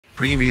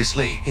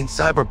Previously in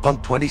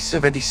Cyberpunk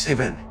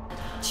 2077.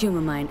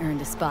 Chuma mine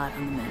earned a spot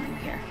on the menu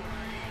here.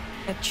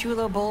 A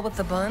chulo bowl with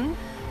the bun?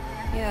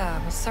 Yeah,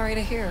 I was sorry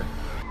to hear.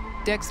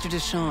 Dexter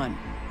Deshawn,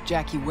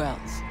 Jackie Wells,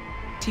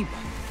 T-Bug.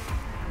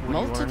 What do you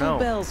wanna know? Multiple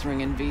bells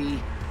ringing,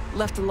 V.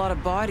 Left a lot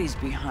of bodies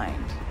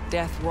behind.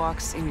 Death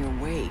walks in your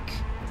wake.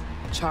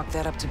 Chalk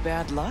that up to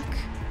bad luck?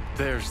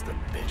 There's the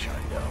bitch I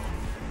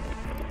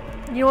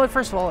know. You know what?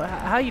 First of all,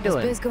 how you doing?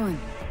 How's biz going?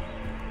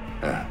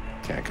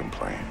 Can't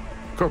complain.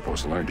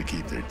 Corporals learn to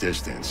keep their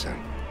distance, and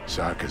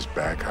Sokka's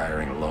back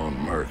hiring lone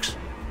mercs.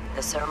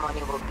 The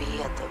ceremony will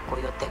be at the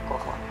Coyote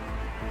Cojo.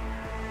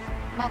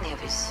 Many of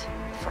his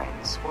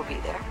friends will be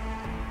there.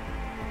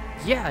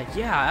 Yeah,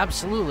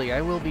 absolutely.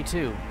 I will be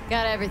too.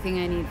 Got everything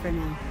I need for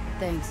now.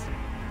 Thanks.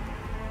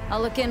 I'll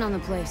look in on the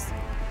place.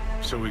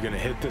 So we gonna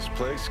hit this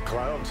place,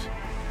 clowns?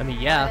 I mean,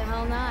 Why the yeah.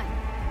 hell not?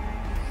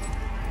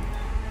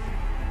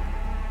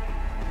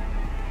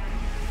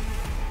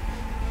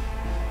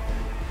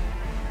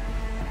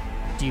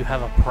 Do you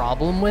have a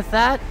problem with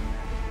that?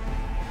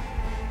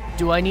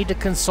 Do I need to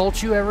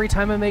consult you every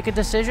time I make a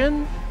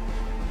decision?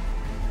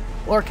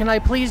 Or can I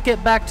please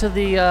get back to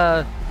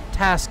the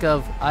task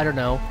of, I don't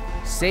know,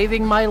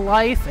 saving my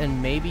life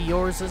and maybe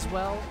yours as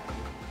well?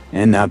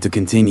 And now to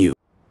continue.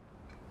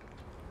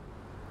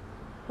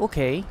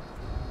 Okay.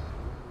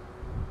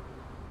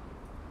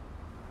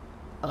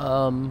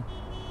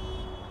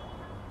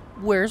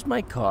 Where's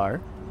my car?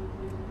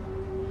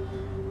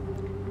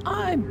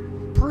 I'm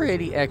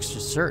pretty extra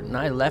certain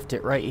I left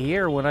it right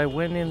here when I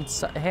went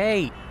inside.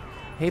 Hey,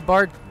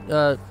 guard.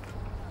 You're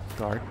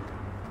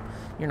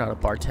not a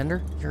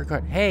bartender. You're a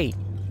guard. Hey,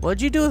 what'd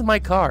you do with my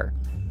car?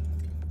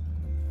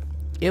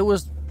 It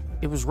was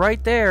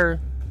right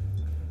there.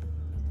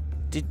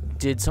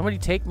 Did somebody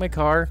take my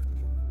car?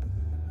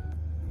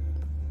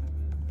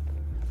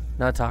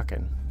 Not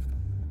talking.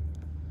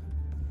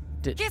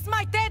 Kiss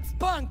my dead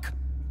spunk!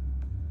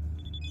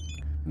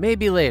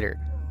 Maybe later.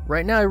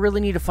 Right now, I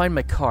really need to find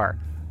my car.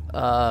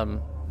 All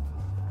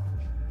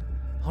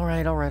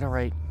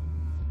right.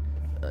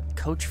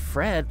 Coach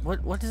Fred,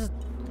 what is it?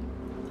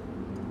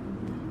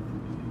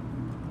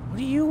 What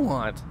do you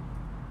want?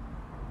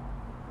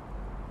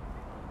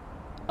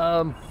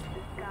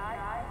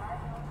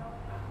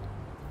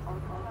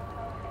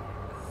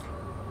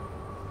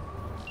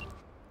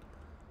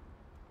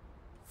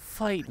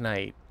 Fight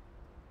night.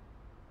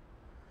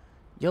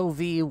 Yo,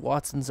 V,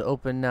 Watson's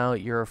open now.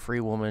 You're a free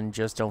woman.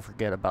 Just don't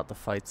forget about the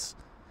fights.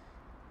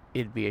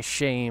 It'd be a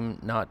shame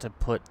not to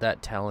put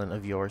that talent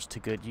of yours to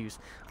good use.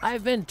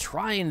 I've been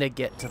trying to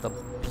get to the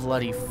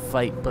bloody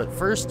fight, but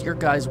first your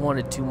guys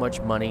wanted too much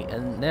money,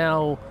 and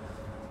now...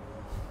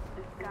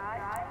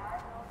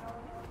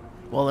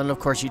 Well, then of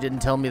course you didn't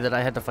tell me that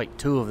I had to fight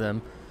two of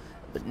them.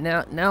 But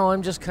now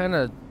I'm just kind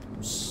of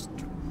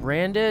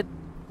stranded.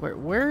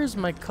 Where is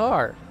my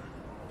car?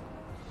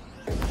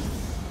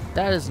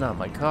 That is not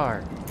my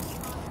car.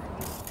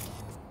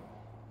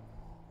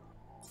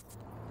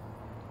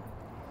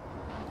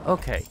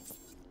 Okay.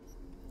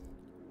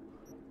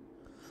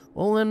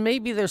 Well, then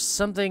maybe there's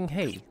something...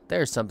 Hey,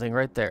 there's something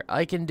right there.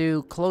 I can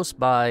do close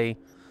by.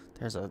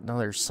 There's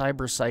another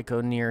cyber psycho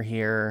near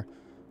here.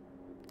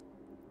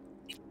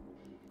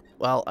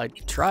 Well, I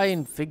try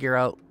and figure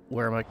out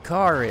where my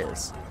car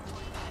is.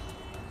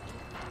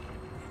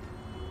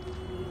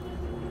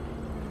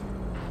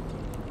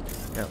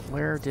 Now,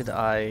 where did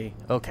I...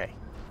 Okay.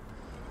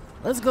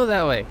 Let's go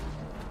that way.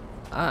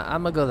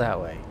 I'm gonna go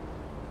that way.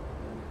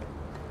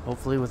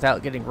 Hopefully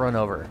without getting run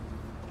over.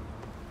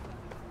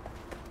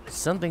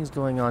 Something's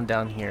going on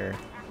down here.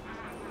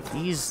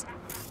 These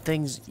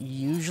things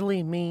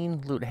usually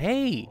mean loot.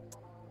 Hey!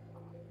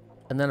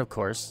 And then, of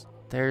course,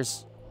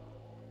 there's...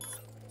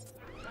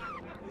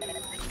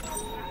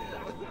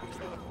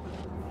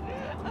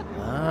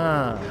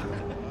 Ah.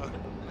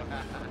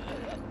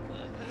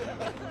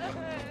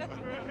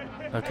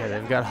 Okay,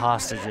 they've got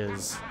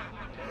hostages.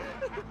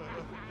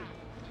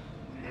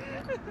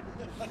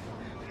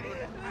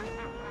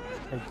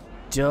 I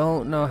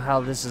don't know how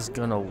this is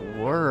gonna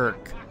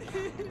work.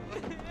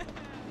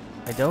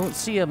 I don't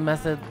see a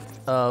method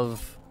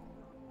of...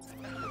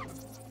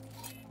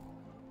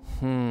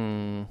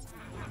 I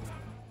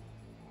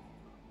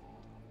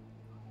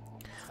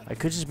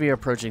could just be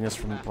approaching this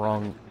from the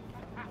wrong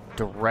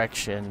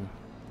direction.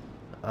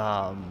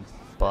 But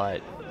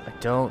I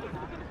don't...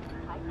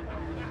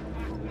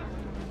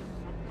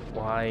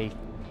 Why?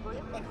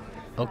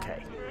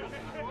 Okay.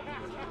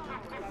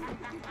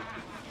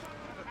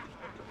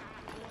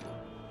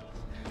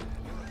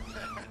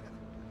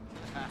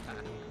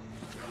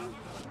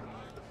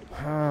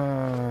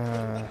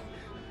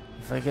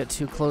 If I get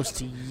too close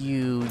to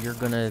you, you're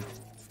gonna...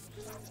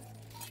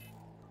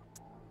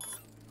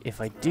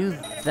 If I do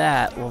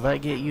that, will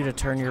that get you to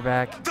turn your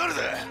back?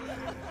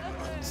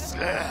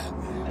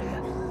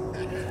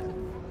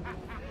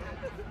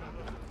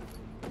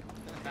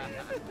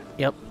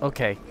 Yep,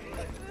 okay.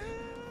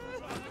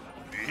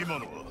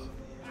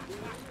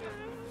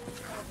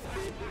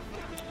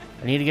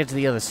 I need to get to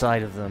the other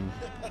side of them.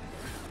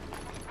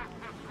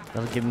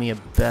 That'll give me a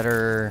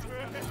better...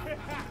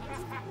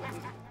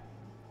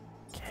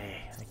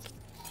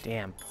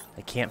 Damn,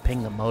 I can't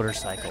ping the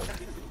motorcycle.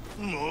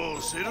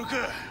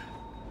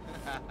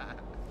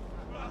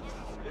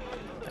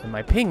 And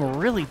my ping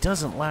really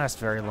doesn't last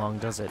very long,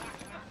 does it?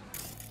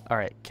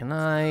 Alright, can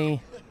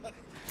I...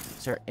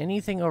 Is there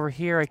anything over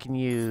here I can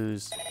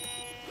use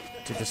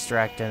to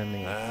distract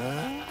enemy?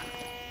 I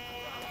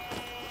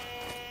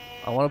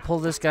want to pull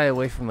this guy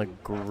away from the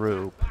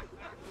group.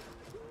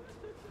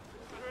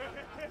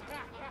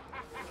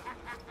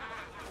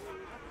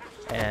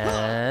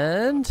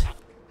 And...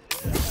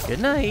 Good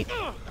night.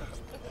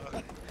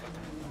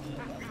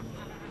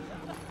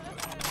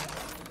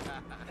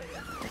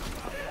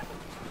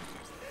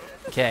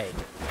 Okay.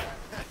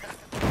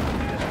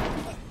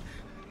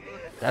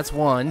 That's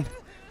one.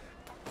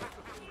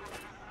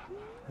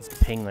 Let's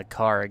ping the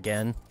car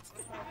again.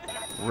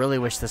 Really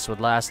wish this would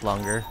last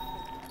longer.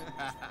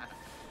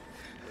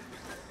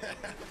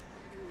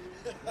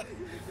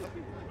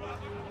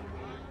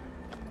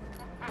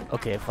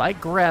 Okay, if I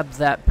grab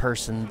that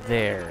person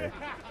there,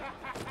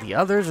 the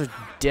others are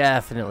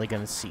definitely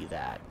going to see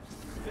that.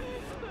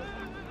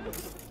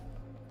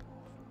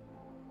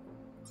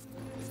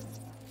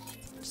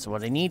 So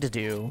what I need to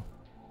do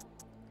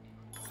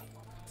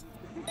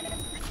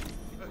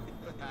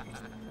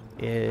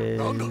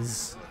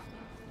is...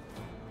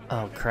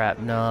 Oh crap,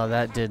 no,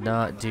 that did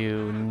not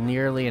do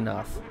nearly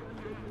enough.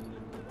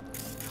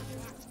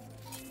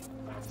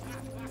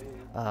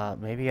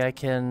 Maybe I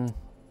can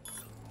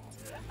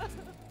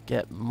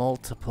get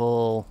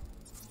multiple...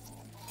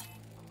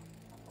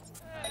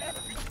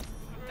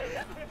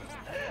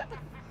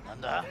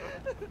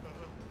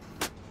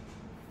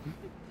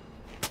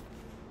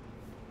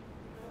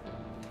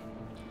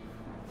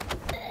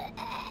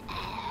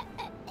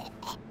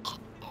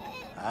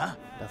 Huh?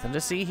 Nothing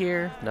to see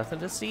here, nothing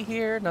to see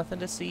here, nothing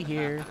to see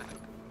here.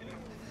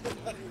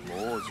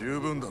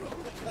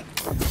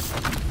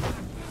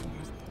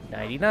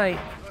 Nighty night.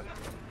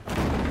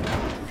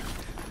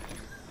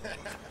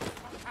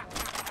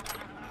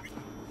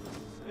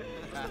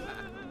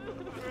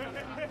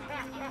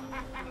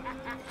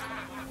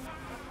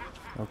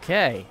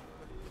 Okay.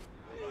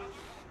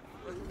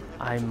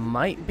 I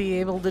might be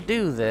able to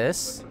do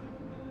this.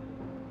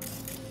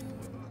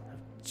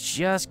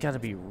 Just gotta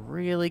be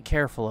really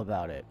careful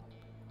about it.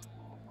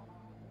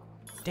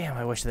 Damn,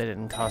 I wish they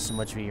didn't cost so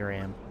much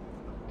VRAM.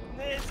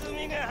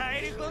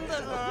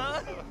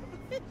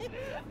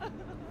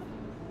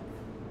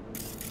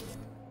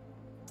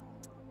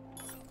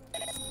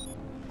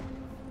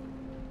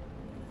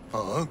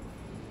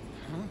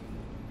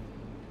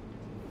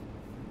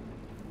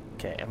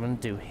 Okay, I'm gonna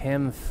do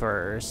him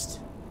first.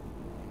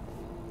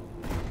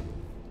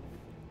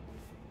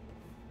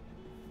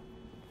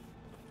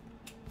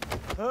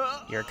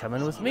 You're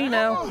coming with me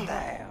now.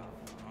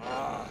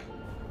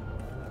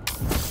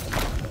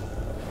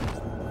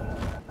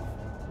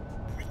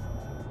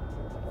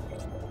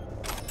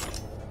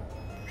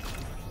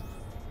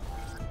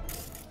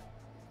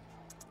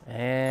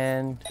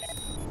 And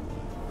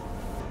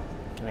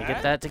can I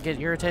get that to get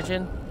your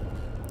attention?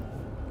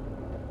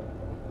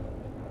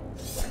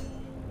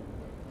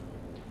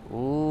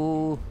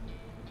 Ooh.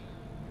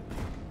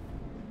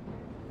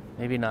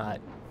 Maybe not.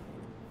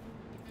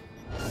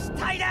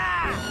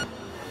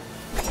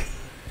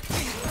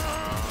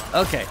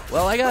 Okay,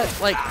 well I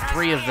got like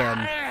 3 of them.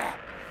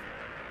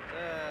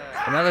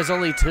 And now there's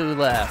only 2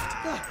 left.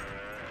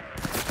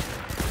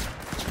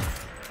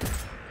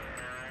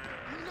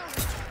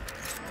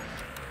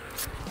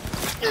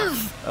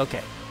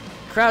 Okay.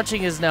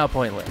 Crouching is now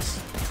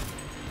pointless.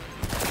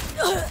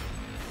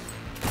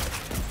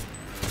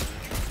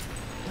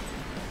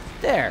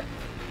 There.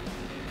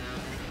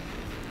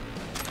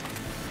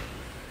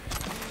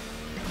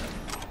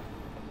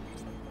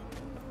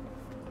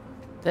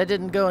 That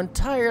didn't go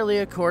entirely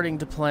according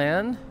to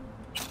plan,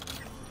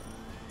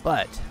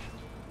 but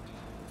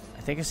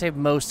I think I saved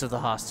most of the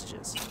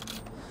hostages.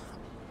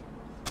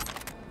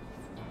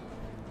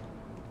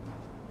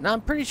 Now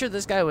I'm pretty sure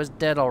this guy was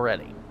dead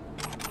already.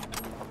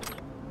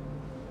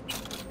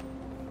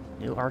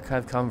 New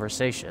archive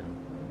conversation.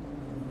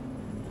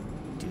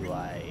 Do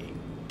I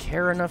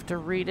care enough to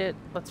read it?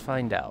 Let's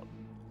find out.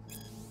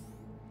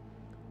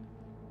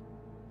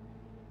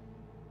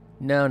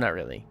 No, not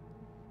really.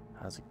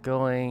 How's it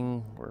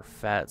going? We're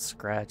fat,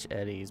 scratch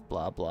eddies,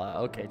 blah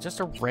blah. Okay, just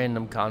a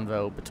random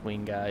convo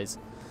between guys.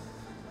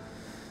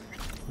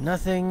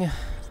 Nothing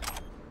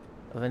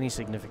of any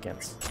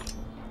significance.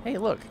 Hey,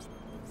 look.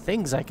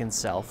 Things I can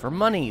sell for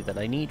money that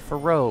I need for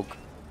Rogue.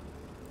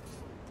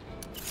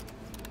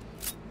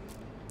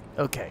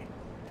 Okay.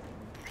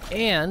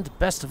 And,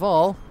 best of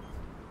all,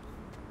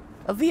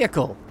 a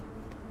vehicle.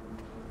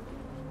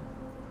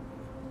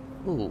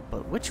 Ooh,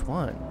 but which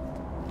one?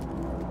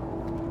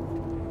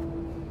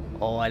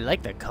 Oh, I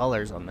like the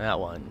colors on that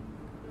one.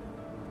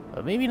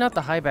 But maybe not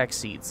the high back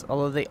seats,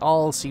 although they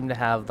all seem to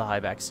have the high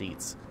back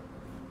seats.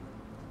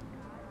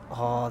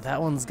 Oh, that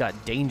one's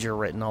got danger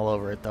written all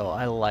over it, though.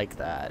 I like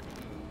that.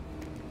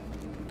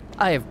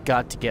 I have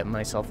got to get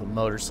myself a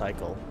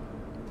motorcycle.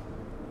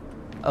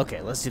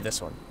 Okay, let's do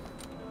this one.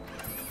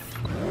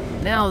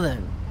 Now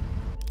then.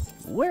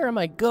 Where am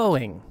I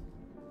going?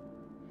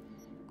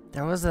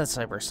 There was that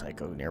cyber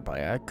psycho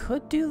nearby. I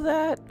could do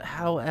that,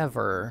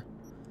 however,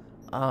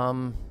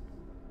 talk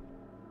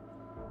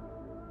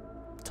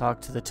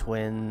to the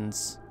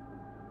twins.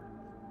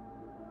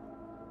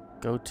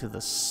 Go to the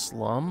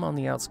slum on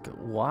the outskirts.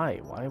 Why?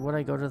 Why would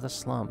I go to the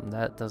slum?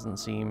 That doesn't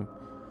seem...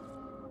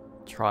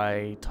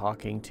 Try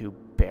talking to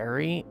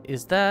Barry?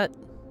 Is that...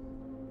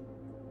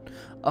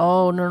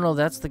 Oh, no,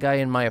 that's the guy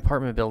in my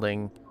apartment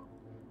building.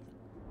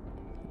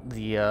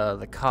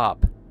 The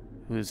cop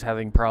who's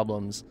having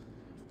problems.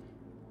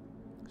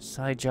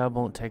 Side job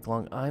won't take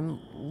long. I'm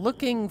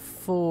looking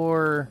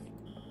for...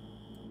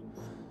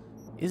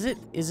 Is it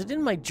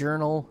in my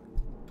journal?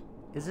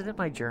 Is it in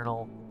my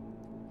journal?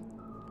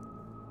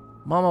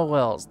 Mama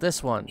Wells,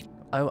 this one.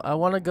 I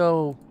want to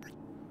go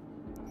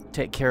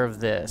take care of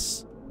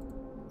this.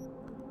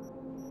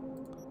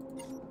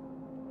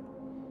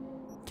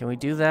 Can we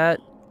do that?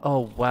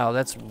 Oh, wow,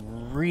 that's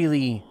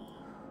really,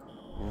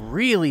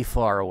 really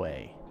far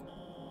away.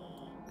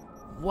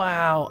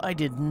 Wow, I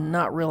did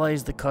not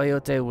realize the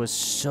coyote was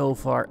so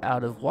far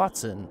out of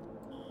Watson.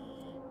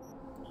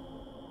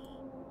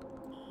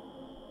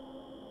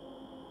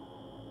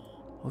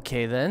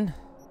 Okay, then.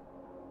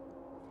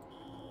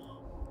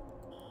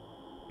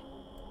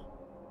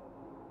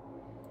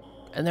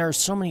 And there are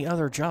so many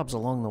other jobs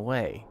along the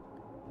way.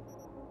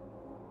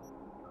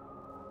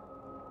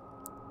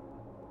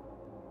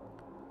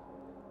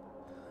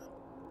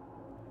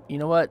 You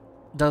know what?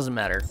 Doesn't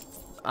matter.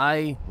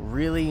 I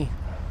really,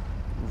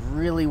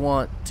 really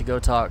want to go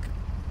talk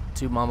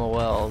to Mama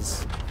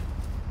Wells.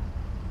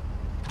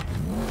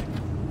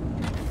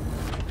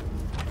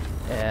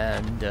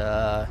 And,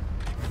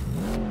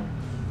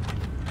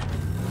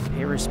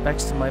 pay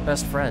respects to my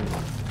best friend.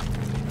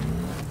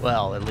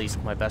 Well, at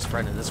least my best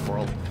friend in this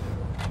world.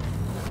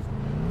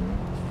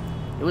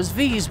 It was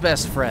V's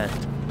best friend.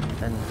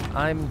 And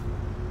I'm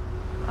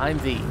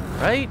V,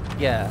 right?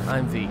 Yeah,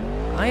 I'm V.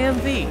 I am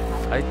V.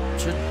 I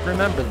should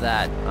remember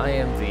that. I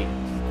am V.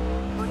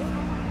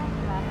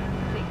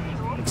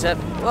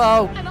 Except,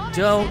 oh,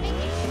 don't.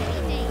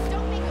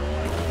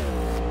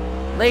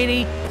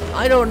 Lady,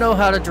 I don't know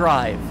how to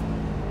drive.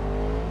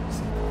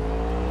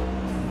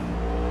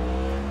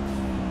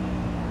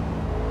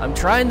 I'm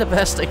trying the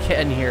best I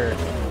can here,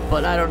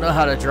 but I don't know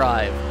how to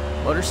drive.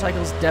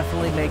 Motorcycles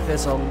definitely make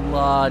this a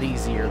lot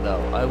easier,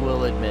 though, I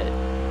will admit.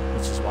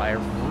 Which is why I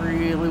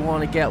really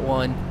want to get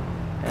one.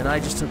 And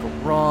I just took a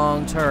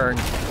wrong turn.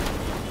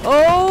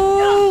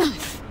 Oh!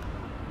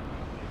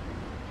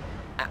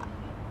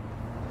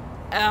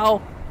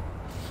 Ow.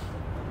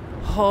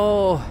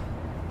 Oh.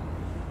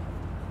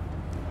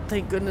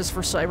 Thank goodness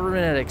for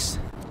cybernetics.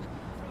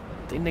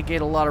 They negate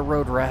a lot of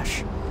road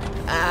rash.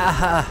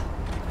 Ah.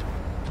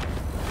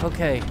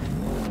 Okay.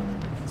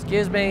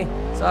 Excuse me.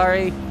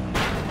 Sorry.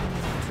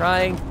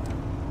 Trying.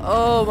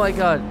 Oh my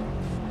god.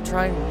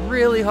 Trying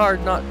really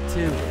hard not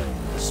to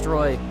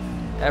destroy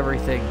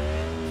everything.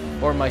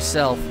 Or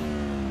myself.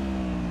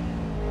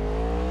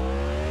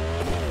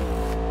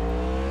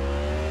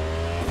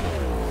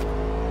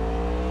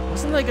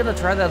 Wasn't I gonna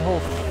try that whole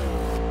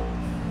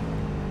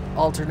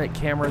alternate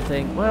camera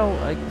thing? Well,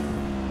 I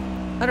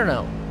don't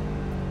know.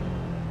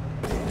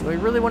 Do I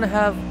really want to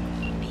have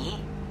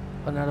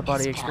an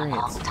out-of-body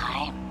experience?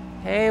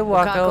 Hey,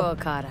 Wako. Wakako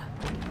Okada,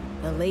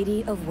 the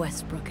Lady of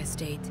Westbrook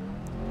Estate.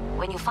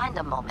 When you find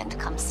a moment,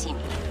 come see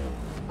me.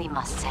 We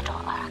must settle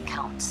our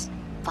accounts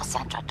for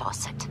Sandra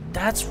Dorset.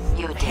 That's...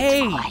 You did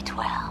hey! quite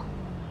well.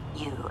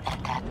 You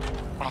and that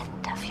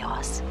friend of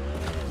yours.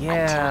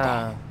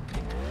 Yeah.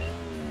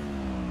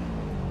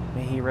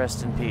 May he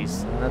rest in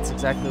peace. And that's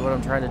exactly what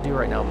I'm trying to do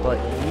right now. But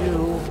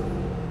you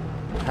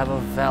have a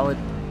valid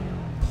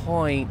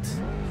point.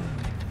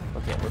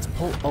 Okay, let's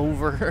pull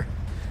over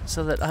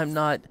so that I'm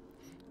not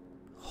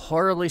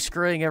horribly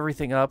screwing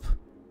everything up.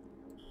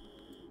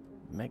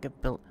 Mega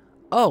build.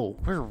 Oh,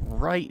 we're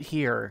right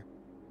here.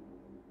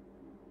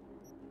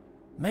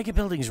 Mega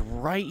building's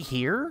right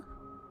here?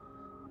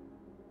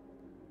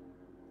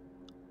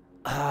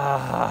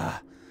 I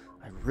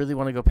really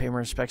want to go pay my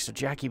respects to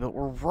Jackie, but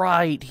we're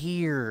right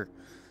here.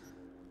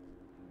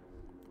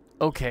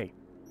 Okay.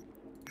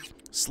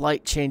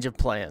 Slight change of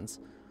plans.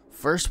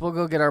 First, we'll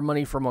go get our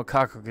money from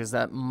Okako, because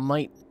that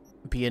might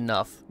be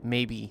enough.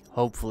 Maybe,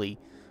 hopefully,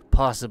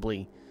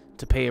 possibly,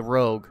 to pay a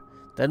rogue.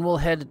 Then we'll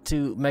head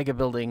to Mega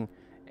Building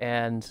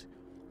and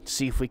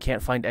see if we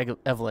can't find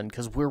Evelyn,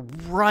 because we're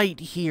right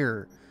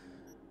here.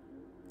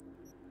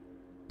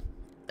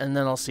 And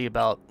then I'll see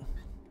about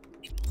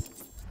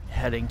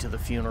heading to the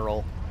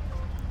funeral.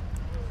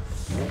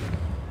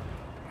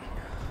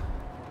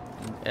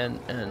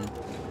 And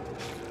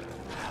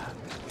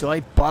do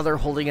I bother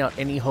holding out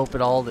any hope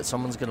at all that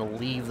someone's gonna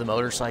leave the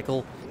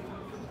motorcycle?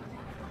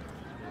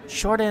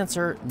 Short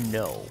answer,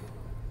 no.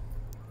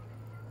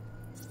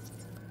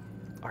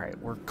 Alright,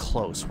 we're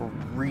close. We're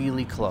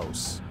really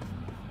close.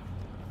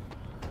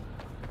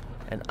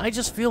 And I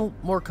just feel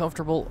more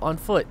comfortable on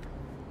foot.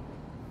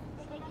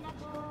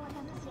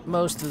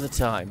 Most of the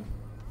time.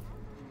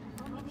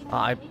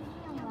 I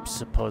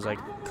suppose I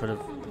could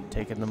have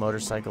taken the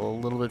motorcycle a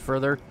little bit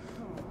further.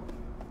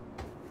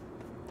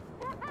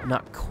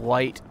 Not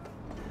quite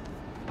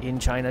in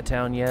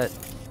Chinatown yet.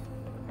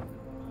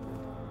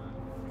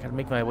 Gotta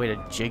make my way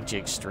to Jig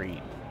Jig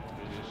Street.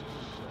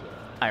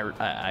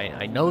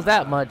 I know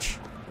that much.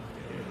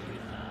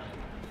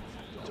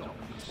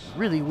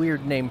 Really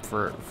weird name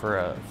for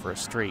a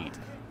street.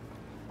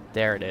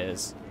 There it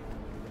is.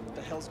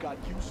 The hell's got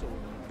you so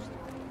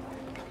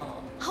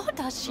How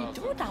does she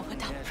do that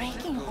without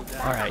breaking her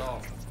back? All right.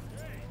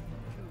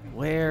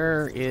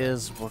 Where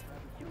is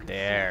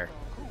there?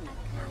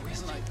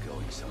 This might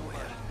going somewhere.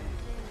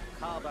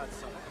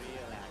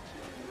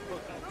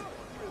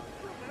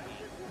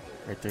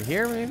 Right through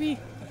here, maybe?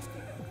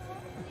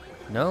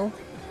 No?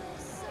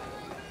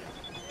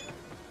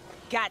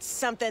 Got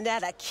something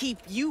that'll keep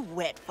you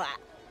wet for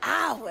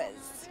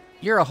hours.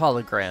 You're a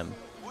hologram.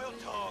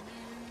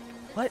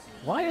 What?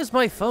 Why does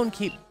my phone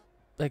keep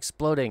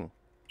exploding?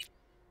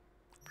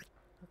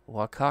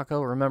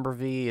 Wakako, remember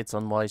V, it's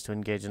unwise to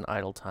engage in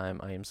idle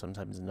time. I am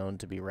sometimes known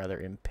to be rather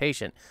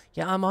impatient.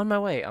 Yeah, I'm on my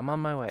way. I'm on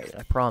my way.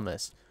 I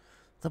promise.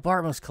 The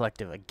Bartmost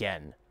Collective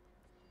again.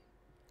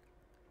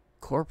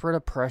 Corporate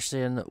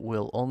oppression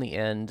will only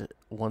end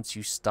once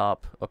you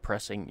stop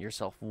oppressing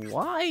yourself.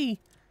 Why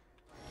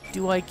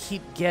do I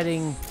keep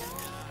getting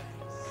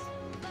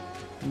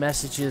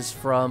messages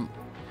from,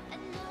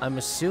 I'm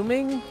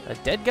assuming, a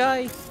dead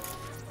guy?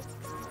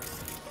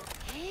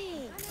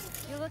 Hey,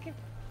 you're looking.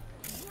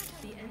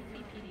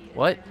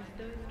 What?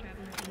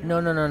 No.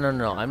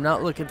 I'm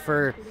not looking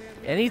for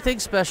anything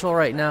special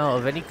right now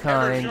of any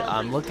kind.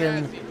 I'm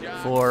looking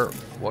for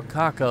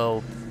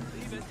Wakako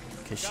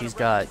because she's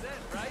got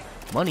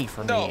money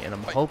for me, and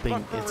I'm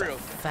hoping it's a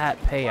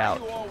fat payout.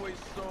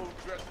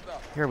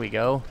 Here we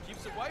go.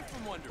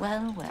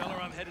 Well, well.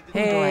 Who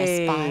Hey. do I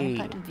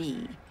spy but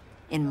V?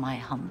 In my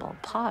humble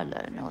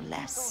parlor, no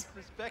less.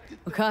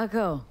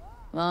 Wakako,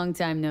 long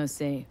time no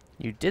see.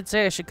 You did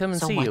say I should come and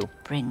So see what you.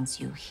 brings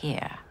you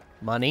here?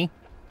 Money.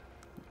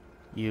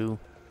 You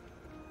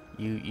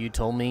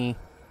told me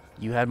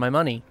you had my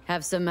money.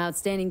 Have some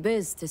outstanding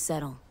biz to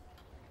settle.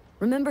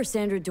 Remember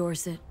Sandra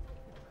Dorset?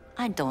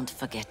 I don't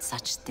forget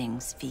such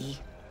things, V.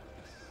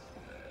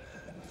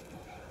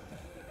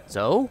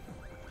 So?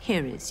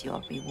 Here is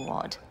your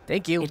reward.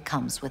 Thank you. It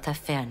comes with a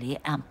fairly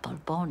ample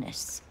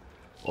bonus.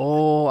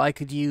 Oh, I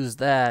could use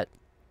that.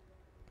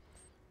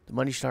 The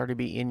money should already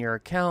be in your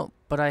account,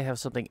 but I have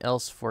something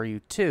else for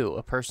you too.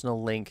 A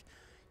personal link.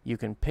 You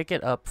can pick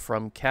it up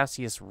from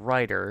Cassius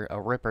Ryder,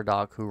 a Ripper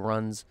Doc who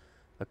runs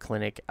a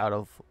clinic out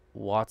of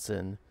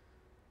Watson.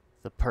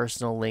 The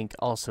personal link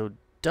also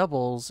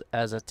doubles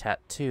as a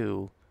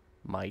tattoo.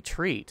 My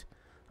treat.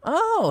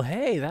 Oh,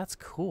 hey, that's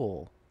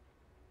cool.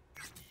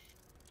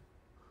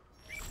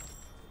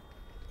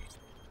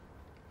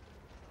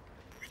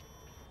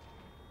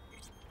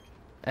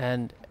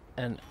 And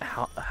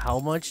how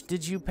much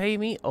did you pay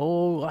me?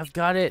 Oh, I've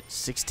got it.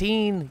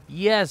 16.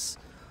 Yes.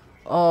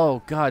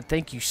 Oh God,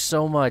 thank you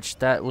so much.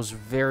 That was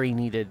very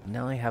needed.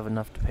 Now I have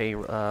enough to pay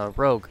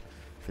Rogue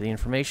for the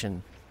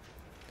information.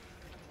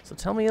 So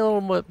tell me a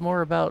little bit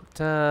more about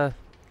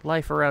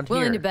life around here.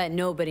 Willing to bet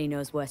nobody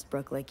knows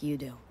Westbrook like you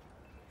do.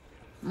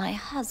 My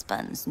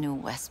husbands knew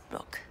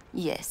Westbrook,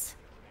 yes.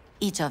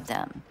 Each of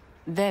them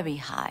very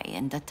high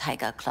in the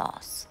Tiger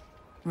Claws.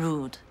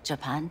 Ruled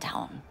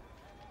Japantown.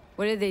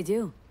 What did they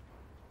do?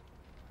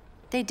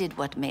 They did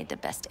what made the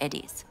best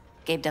eddies.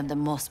 Gave them the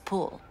most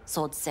pull,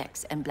 sold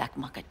sex and black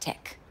market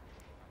tech.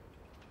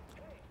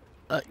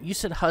 You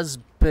said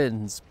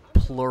husbands,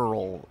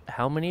 plural.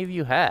 How many of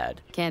you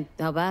had? Can't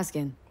help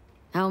asking.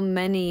 How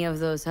many of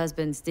those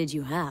husbands did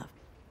you have?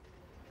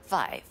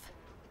 5.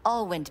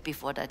 All went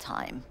before their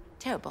time.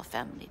 Terrible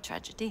family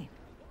tragedy.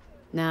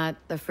 Not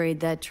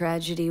afraid that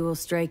tragedy will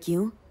strike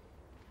you?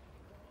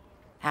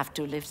 Have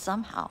to live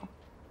somehow.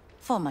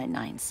 For my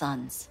 9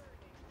 sons.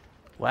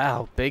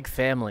 Wow, big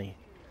family.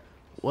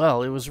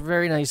 Well, it was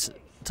very nice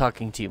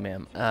talking to you,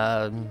 ma'am.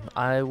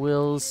 I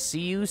will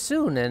see you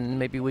soon, and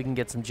maybe we can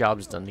get some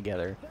jobs done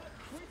together.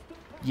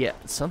 Yeah,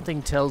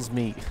 something tells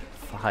me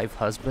 5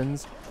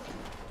 husbands.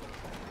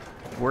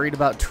 Worried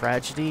about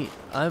tragedy?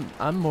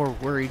 I'm more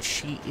worried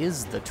she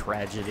is the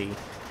tragedy.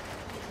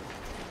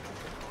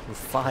 With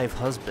 5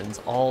 husbands,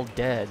 all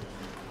dead.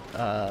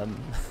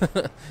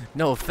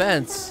 No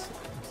offense,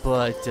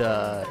 but,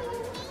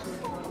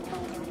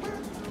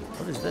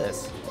 what is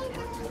this?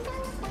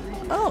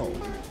 Oh!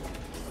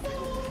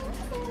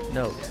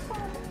 Note.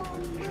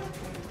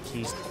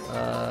 Keys.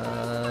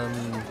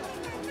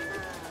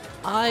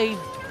 I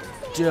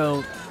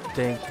don't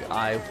think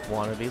I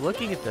want to be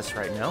looking at this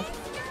right now.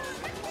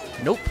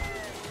 Nope.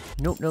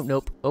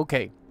 Nope.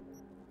 Okay.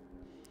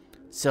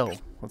 So,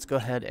 let's go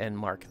ahead and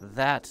mark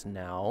that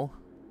now.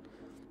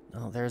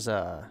 Oh, there's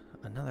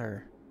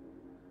another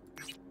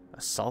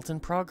assault in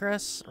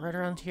progress right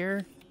around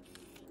here.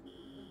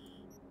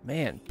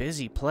 Man,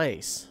 busy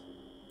place.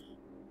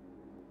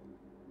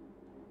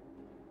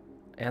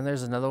 And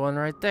there's another one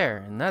right there,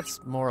 and that's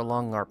more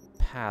along our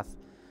path.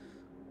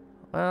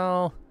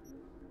 Well,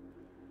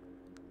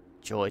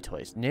 Joy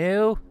toys.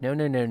 No. No,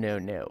 no, no, no,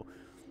 no.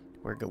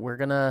 We're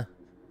gonna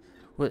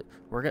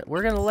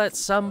let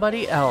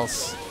somebody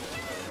else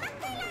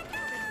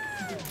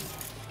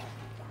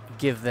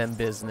give them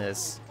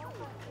business.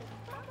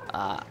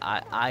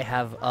 I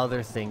have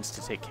other things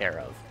to take care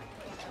of.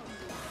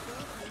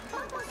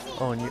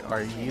 Oh, and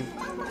are you?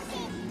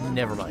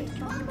 Never mind.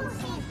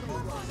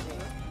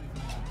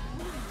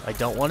 I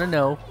don't want to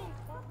know.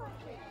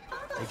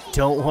 I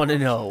don't want to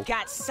know.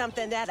 Got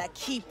something that'll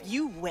keep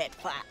you wet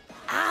for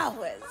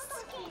hours.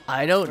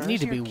 I don't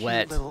need to be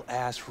wet. Cute little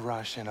ass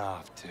rushing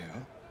off to?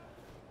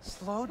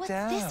 Slow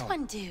down. What's this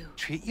one do?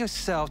 Treat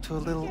yourself to a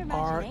little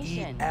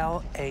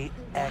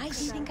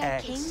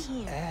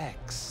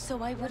RELAXXX.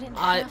 So I wouldn't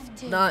have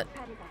to.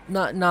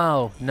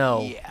 No.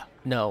 Yeah.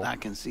 No. I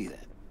can see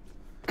that.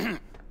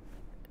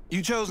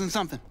 You chosen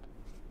something?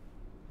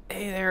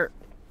 Hey there.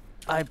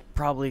 I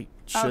probably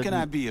shouldn't. How can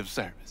I be of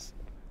service?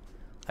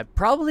 I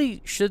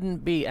probably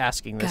shouldn't be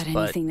asking this, Got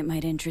but anything that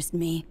might interest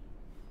me?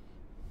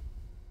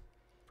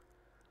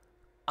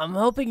 I'm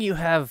hoping you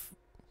have...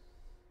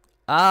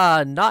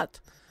 No!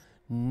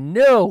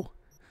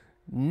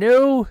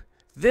 No!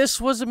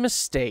 This was a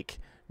mistake.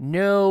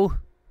 No.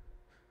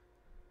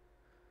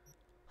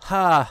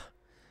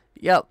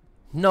 Yep.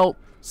 Nope.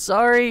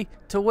 Sorry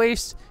to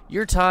waste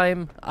your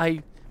time.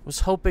 I was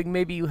hoping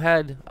maybe you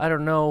had... I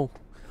don't know.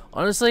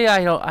 Honestly,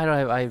 I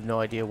have no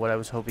idea what I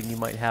was hoping you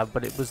might have,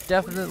 but it was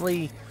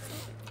definitely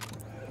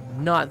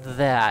not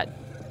that.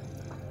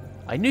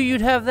 I knew you'd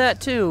have that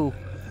too.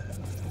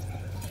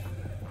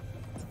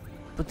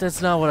 But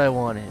that's not what I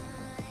wanted.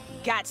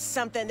 Got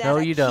something No,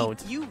 that'll you don't.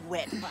 keep you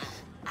wet for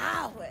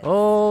hours.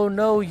 Oh,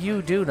 no,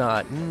 you do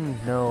not.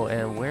 No,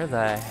 and where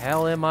the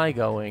hell am I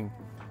going?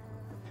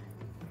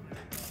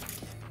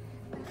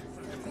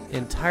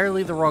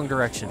 Entirely the wrong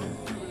direction.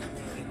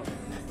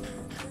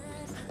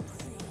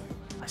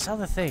 I saw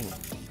the thing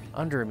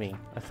under me.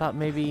 I thought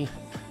maybe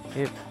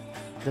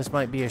this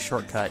might be a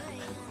shortcut.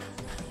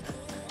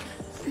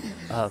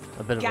 A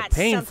bit of a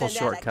painful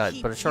shortcut,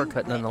 but a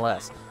shortcut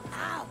nonetheless.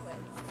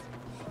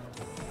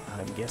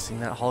 I'm guessing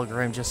that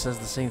hologram just says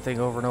the same thing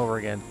over and over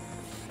again.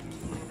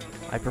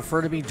 I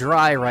prefer to be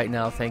dry right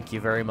now, thank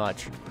you very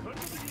much.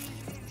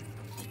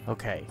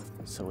 Okay,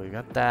 so we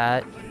got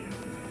that.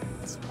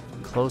 It's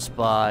close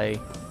by.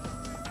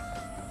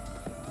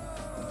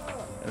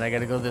 And I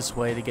gotta go this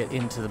way to get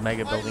into the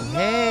mega building.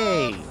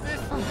 Hey!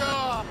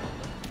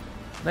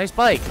 Nice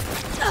bike!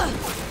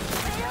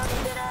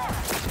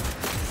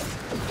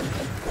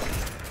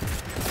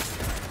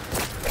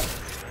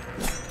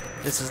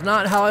 This is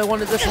not how I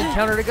wanted this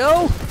encounter to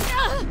go.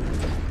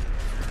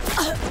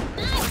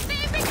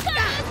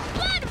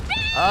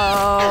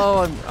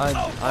 Oh,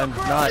 I'm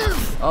not.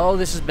 Oh,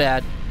 this is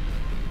bad.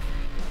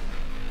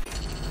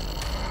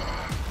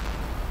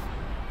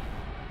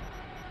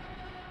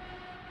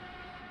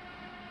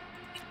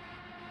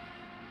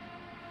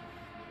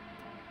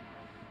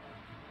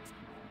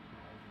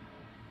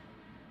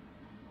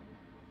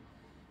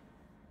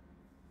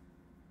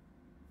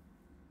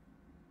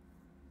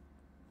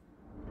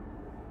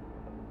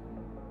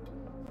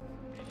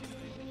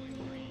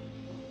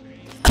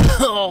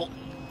 Oh,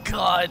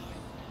 God.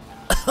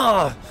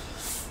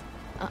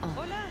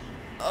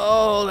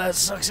 Oh, that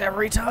sucks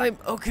every time.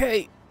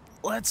 Okay,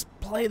 let's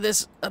play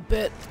this a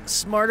bit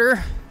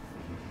smarter.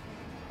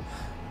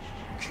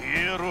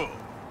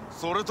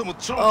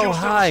 Oh,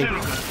 hi.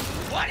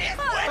 What is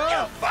with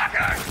you,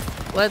 fucker?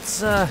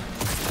 Let's,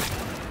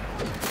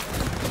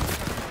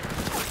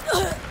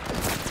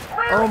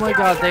 Oh my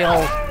God, they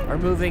all are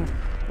moving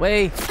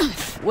way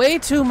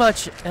too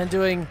much and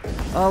doing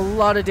a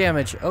lot of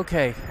damage.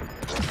 Okay.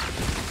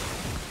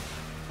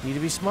 Need to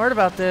be smart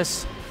about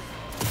this.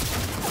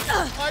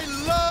 I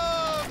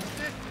love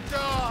this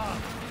dog.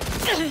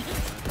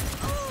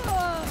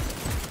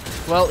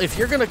 Well, if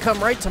you're gonna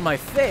come right to my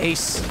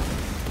face.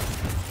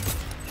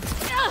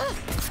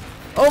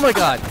 Oh my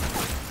God.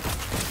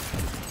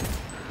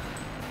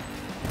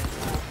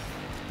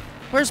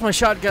 Where's my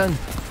shotgun?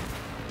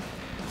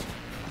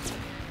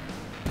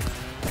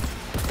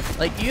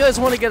 Like, you guys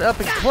want to get up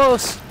and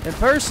close and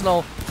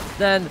personal,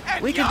 then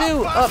we can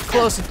do up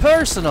close and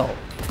personal.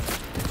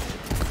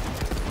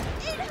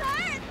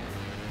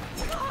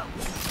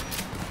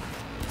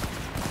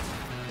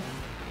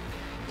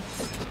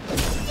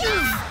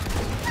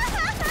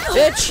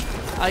 Bitch,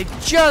 I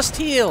just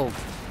healed.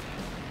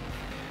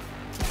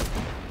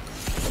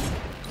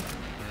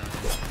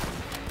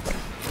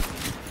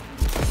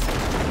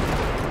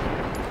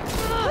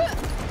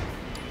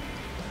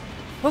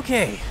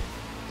 Okay.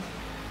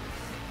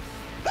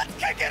 Let's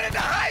kick it into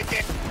high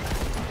gear.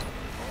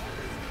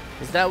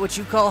 Is that what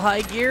you call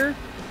high gear?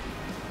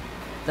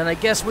 Then I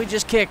guess we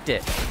just kicked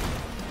it.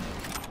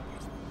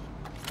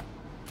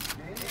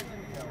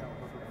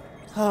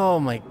 Oh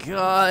my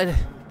God.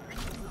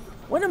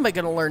 When am I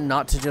gonna learn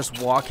not to just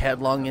walk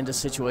headlong into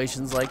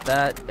situations like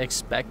that,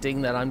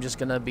 expecting that I'm just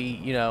gonna be,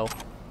 you know,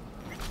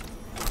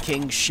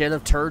 king shit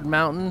of Turd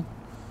Mountain?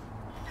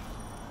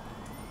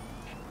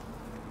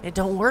 It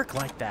don't work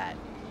like that.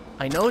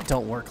 I know it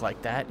don't work like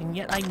that, and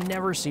yet I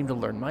never seem to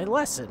learn my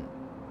lesson.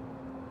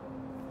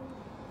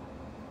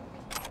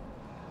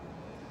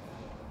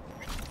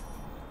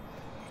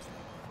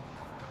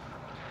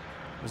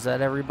 Was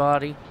that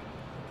everybody?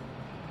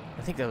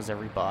 I think that was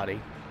everybody.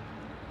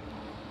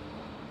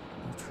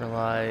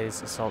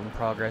 Neutralize, assault in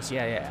progress.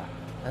 Yeah.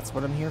 That's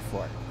what I'm here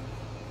for.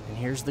 And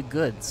here's the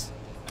goods.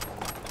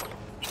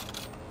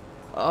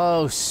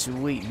 Oh,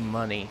 sweet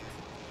money.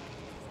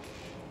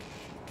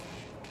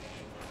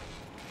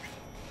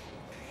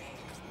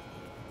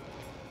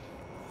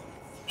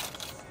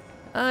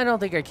 I don't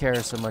think I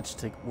care so much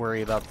to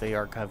worry about the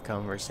archive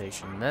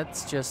conversation.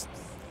 That's just...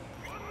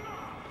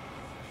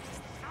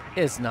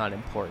 It's not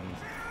important.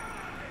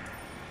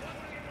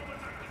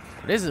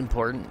 What is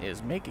important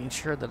is making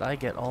sure that I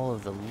get all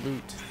of the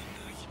loot.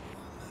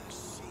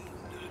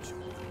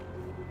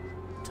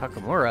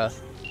 Takamura?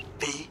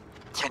 B,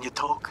 can you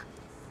talk?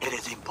 It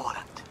is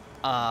important.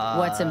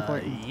 What's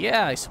important?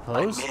 Yeah, I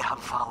suppose. I may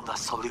have found a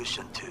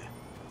solution to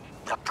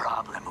the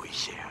problem we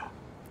share.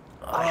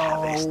 I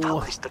have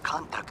established a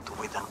contact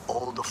with an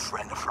old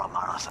friend from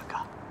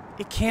Arasaka.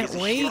 It can't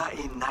wait. He's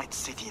here in Night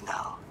City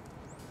now.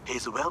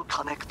 He's well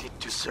connected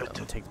to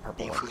certain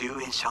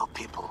influential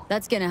people.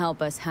 That's gonna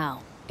help us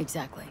how,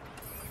 exactly?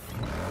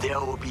 There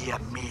will be a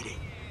meeting.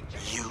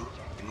 You,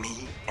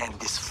 me, and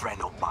this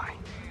friend of mine.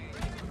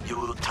 You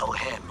will tell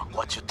him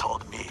what you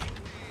told me.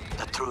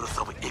 The truth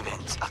of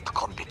events at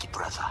Konpeki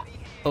Plaza.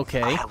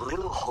 Okay. I have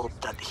little hope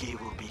that he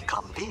will be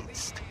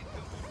convinced.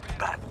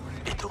 But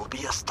it will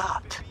be a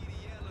start.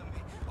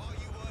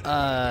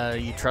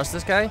 You trust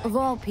this guy? Of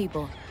all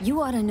people,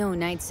 you ought to know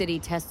Night City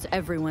tests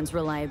everyone's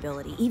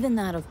reliability, even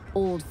that of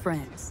old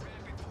friends.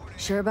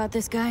 Sure about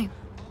this guy?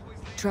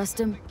 Trust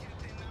him?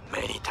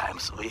 Many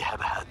times we have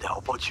had the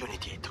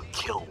opportunity to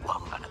kill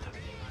one another.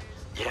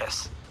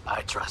 Yes,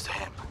 I trust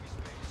him.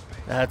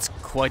 That's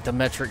quite the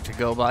metric to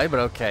go by, but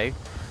okay.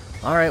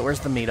 Alright,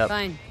 where's the meetup?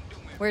 Fine.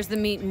 Where's the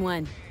meet and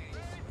when?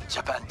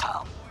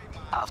 Japantown,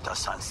 after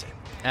sunset.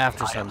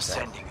 After I am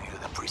sunset. sending you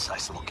the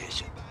precise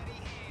location.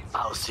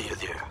 I'll see you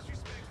there.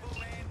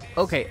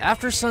 Okay,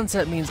 after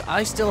sunset means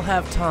I still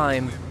have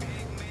time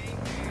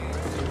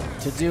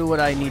to do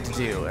what I need to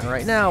do. And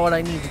right now, what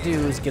I need to do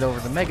is get over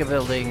the mega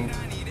building.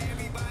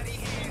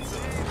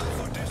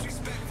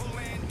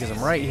 Because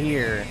I'm right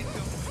here.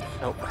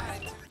 Oh.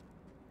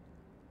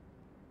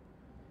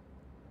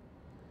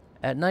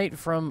 At night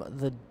from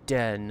the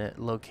den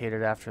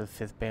located after the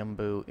fifth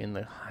bamboo in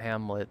the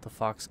hamlet, the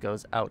fox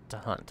goes out to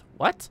hunt.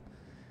 What?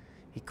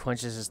 He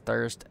quenches his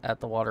thirst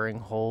at the watering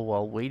hole.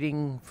 While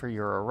waiting for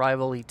your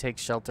arrival, he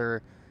takes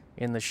shelter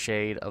in the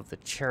shade of the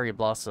cherry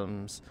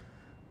blossoms.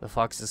 The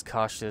fox is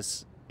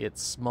cautious.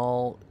 It's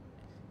small.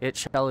 It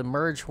shall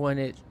emerge when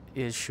it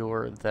is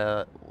sure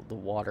that the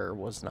water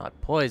was not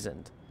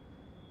poisoned.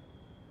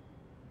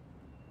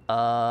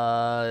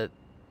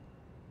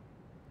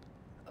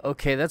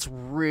 Okay, that's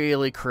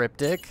really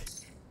cryptic.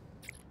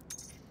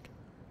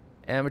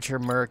 Amateur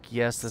Merc,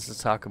 yes, this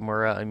is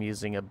Takamura. I'm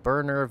using a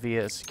burner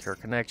via a secure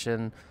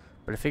connection,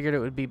 but I figured it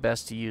would be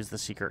best to use the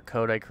secret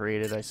code I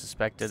created. I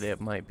suspected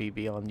it might be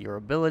beyond your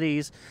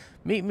abilities.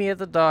 Meet me at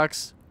the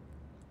docks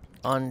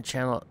on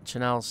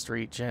Chanel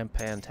Street,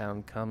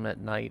 Japantown. Come at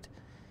night.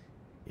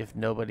 If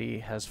nobody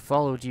has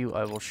followed you,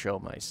 I will show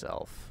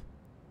myself.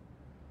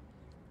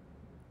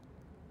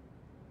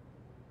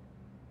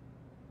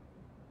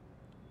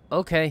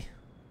 Okay.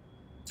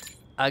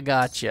 I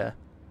gotcha.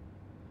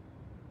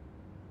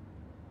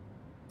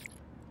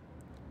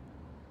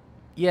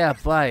 Yeah,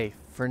 bye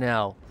for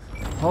now.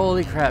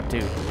 Holy crap,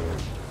 dude.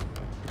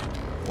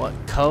 What,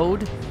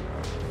 code?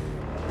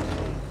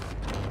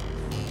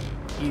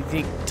 You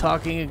think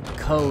talking in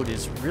code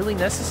is really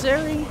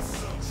necessary?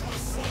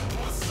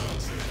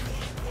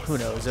 Who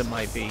knows, it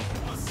might be.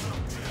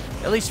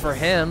 At least for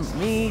him.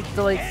 Me,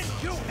 like...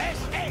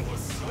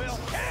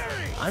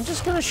 I'm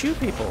just gonna shoot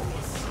people.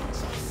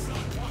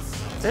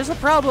 If there's a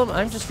problem,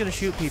 I'm just gonna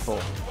shoot people.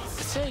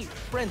 Say,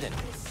 Brendan,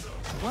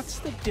 what's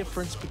the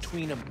difference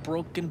between a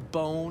broken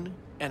bone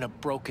and a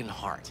broken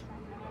heart?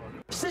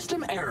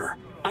 System error.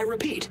 I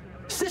repeat,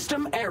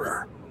 system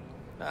error.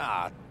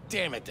 Ah,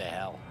 damn it to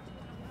hell.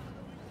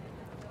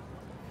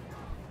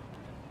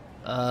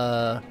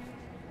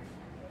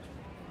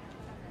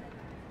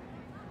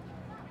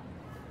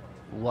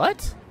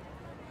 What?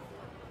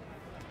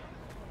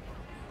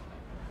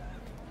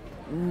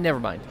 Never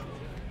mind.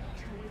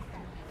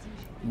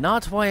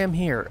 Not why I'm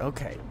here.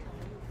 Okay.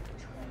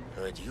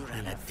 Heard you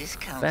ran a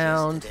discount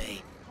Found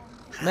yesterday.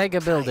 mega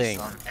Price building.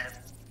 on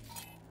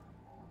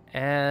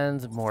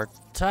And more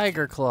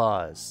tiger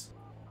claws.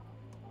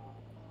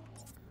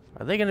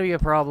 Are they gonna be a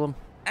problem?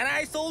 And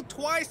I sold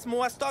twice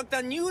more stock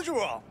than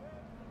usual.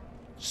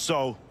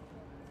 So,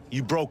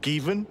 you broke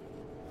even?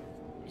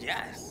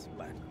 Yes,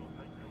 but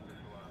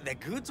the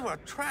goods were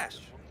trash.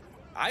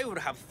 I would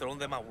have thrown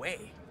them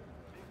away.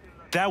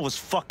 That was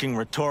fucking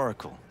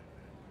rhetorical.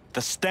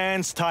 The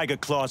stand's Tiger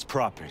Claw's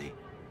property,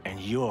 and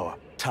you're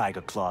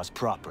Tiger Claw's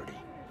property.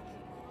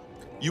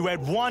 You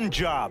had one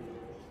job.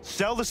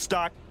 Sell the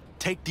stock,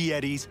 take the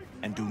eddies,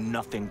 and do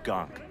nothing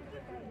gunk.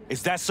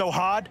 Is that so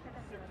hard?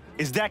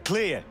 Is that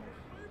clear?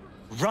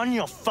 Run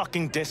your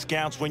fucking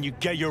discounts when you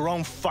get your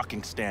own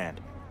fucking stand.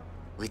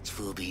 Which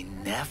will be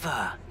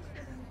never.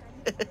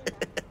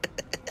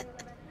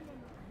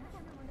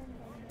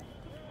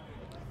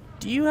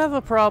 Do you have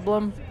a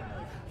problem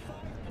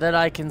that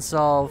I can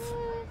solve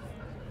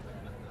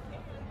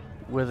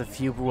with a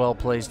few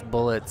well-placed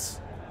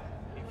bullets?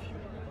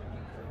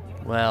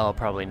 Well,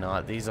 probably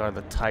not. These are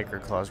the tiger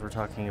claws we're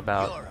talking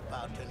about. You're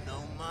about to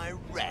know my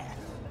wrath.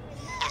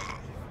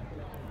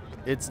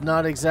 It's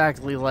not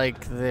exactly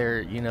like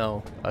they're, you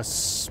know, a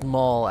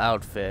small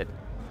outfit.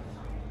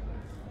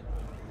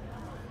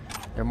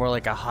 They're more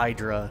like a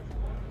Hydra.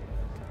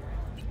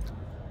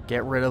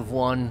 Get rid of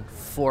one,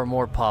 4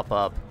 more pop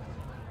up.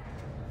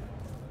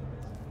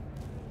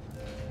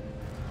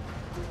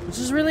 Which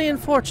is really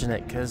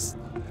unfortunate, because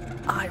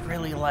I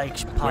really like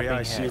popping The way I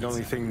heads. see it,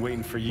 only thing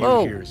waiting for you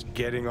Whoa. here is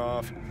getting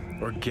off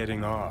or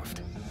getting offed.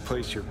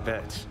 Place your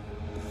bets.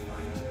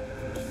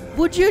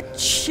 Would you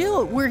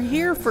chill? We're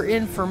here for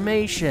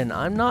information.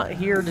 I'm not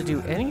here to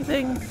do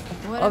anything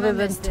What other have I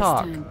than missed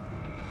talk. This time?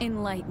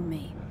 Enlighten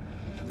me.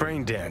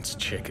 Braindance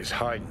chick is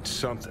hiding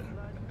something.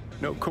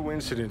 No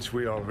coincidence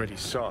we already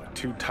saw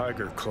 2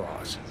 tiger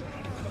claws.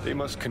 They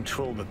must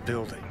control the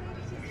building.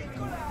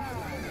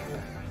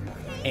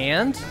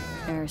 And?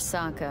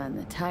 Arasaka and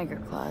the Tiger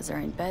Claws are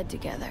in bed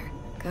together.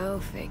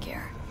 Go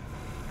figure.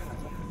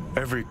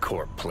 Every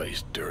corp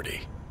plays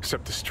dirty.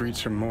 Except the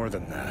streets are more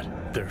than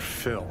that. They're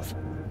filth.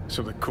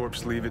 So the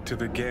corps leave it to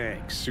the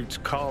gang. Suits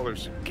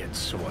collars and get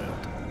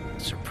soiled.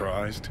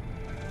 Surprised?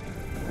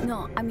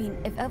 No, I mean,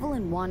 if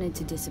Evelyn wanted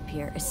to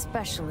disappear,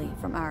 especially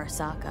from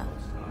Arasaka,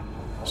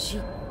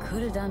 she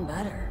could have done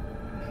better.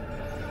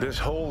 This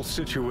whole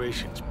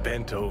situation's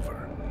bent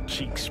over.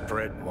 Cheeks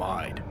spread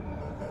wide.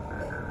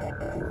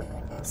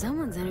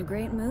 Someone's in a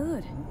great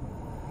mood.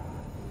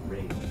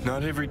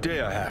 Not every day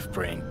a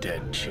half-brained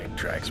dead chick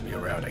drags me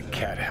around a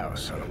cat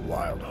house on a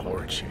wild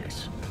whore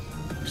chase.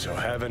 So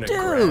having a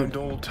grand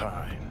old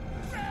time.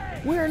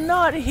 We're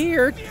not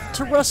here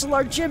to rustle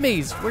our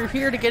jimmies. We're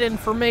here to get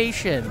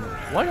information.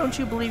 Why don't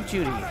you believe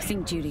Judy? I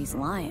think Judy's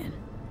lying.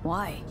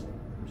 Why?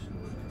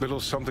 Little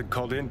something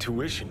called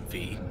intuition,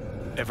 V.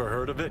 Ever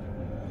heard of it?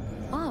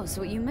 Oh,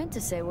 so what you meant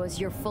to say was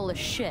you're full of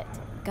shit.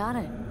 Got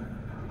it.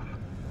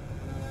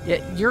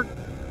 Yeah, you're...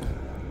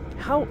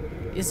 How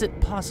is it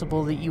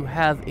possible that you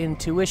have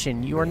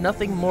intuition? You are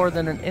nothing more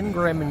than an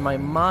engram in my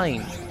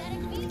mind.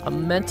 A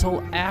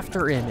mental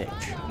afterimage.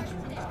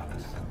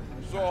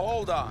 So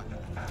hold on.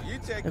 You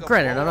take Now,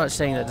 granted, I'm not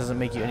saying that doesn't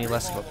make you any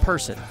less of a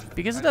person,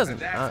 because it doesn't.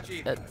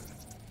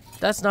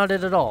 That's not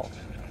it at all.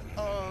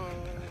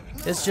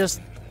 It's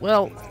just,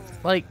 well,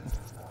 like,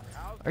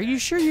 are you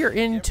sure your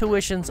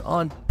intuition's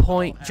on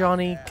point,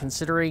 Johnny,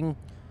 considering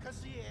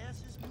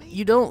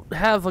you don't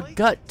have a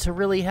gut to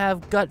really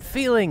have gut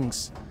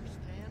feelings,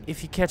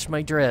 if you catch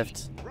my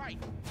drift.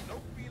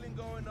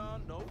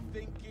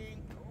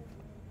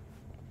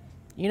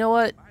 You know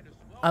what?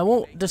 I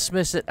won't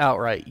dismiss it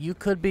outright. You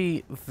could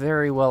be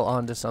very well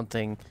onto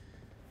something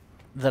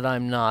that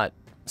I'm not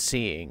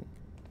seeing.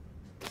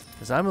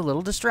 Because I'm a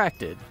little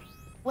distracted.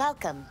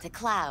 Welcome to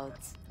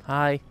Clouds.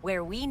 Hi.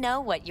 Where we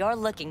know what you're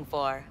looking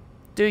for.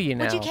 Do you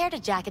now? Would you care to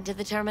jack into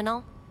the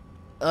terminal?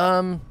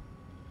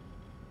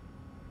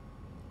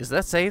 Is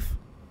that safe?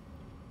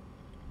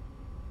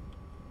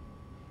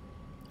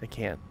 I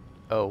can't.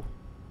 Oh.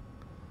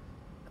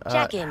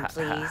 Jack in,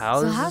 please.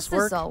 How does how's this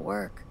work? this all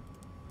work?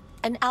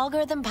 An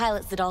algorithm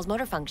pilots the doll's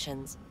motor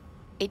functions.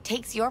 It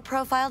takes your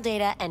profile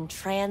data and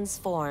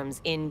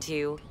transforms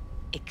into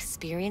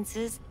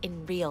experiences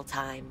in real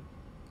time.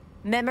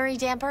 Memory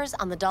dampers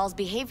on the doll's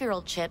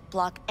behavioral chip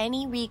block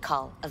any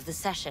recall of the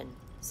session.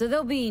 So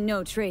there'll be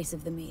no trace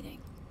of the meeting.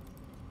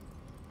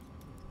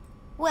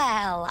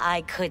 Well,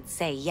 I could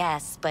say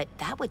yes, but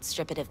that would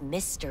strip it of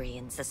mystery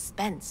and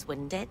suspense,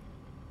 wouldn't it?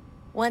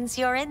 Once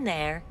you're in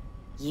there,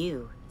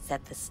 you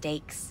set the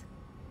stakes.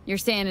 You're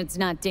saying it's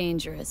not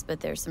dangerous, but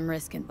there's some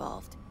risk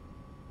involved.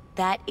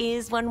 That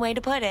is one way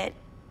to put it.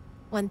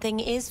 One thing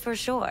is for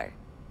sure.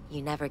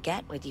 You never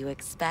get what you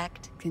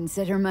expect.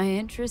 Consider my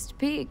interest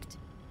piqued.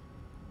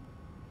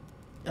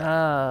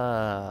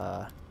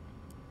 So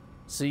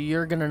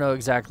you're gonna know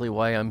exactly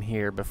why I'm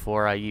here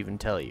before I even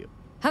tell you.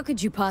 How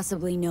could you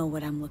possibly know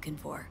what I'm looking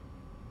for?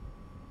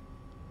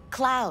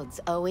 Clouds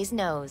always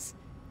knows.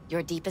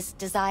 Your deepest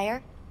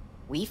desire?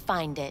 We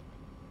find it.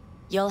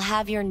 You'll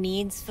have your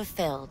needs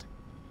fulfilled.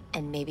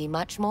 And maybe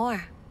much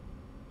more.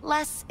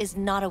 Less is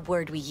not a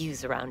word we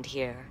use around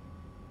here.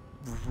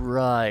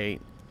 Right.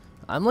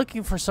 I'm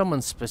looking for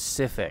someone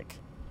specific.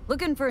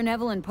 Looking for an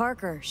Evelyn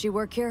Parker. She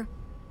work here?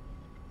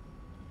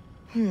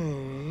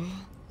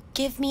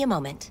 Give me a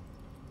moment.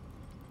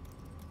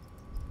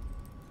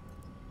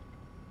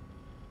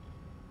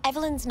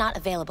 Evelyn's not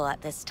available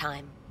at this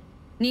time.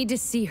 Need to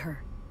see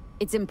her.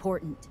 It's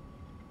important.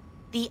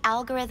 The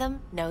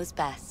algorithm knows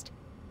best.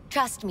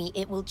 Trust me,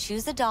 it will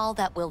choose a doll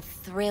that will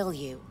thrill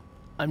you.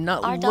 I'm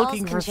not Our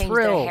looking dolls for can change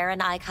thrill. their hair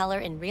and eye color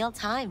in real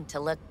time to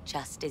look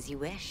just as you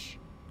wish.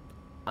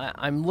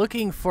 I'm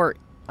looking for...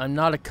 I'm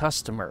not a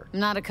customer.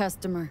 Not a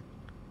customer.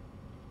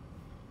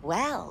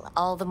 Well,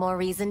 all the more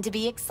reason to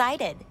be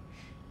excited.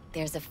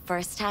 There's a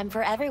first time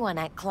for everyone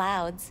at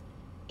Clouds.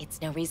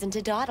 It's no reason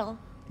to dawdle.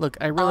 Look,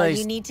 I All realize...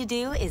 you need to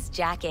do is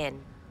jack in.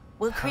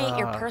 We'll create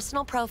your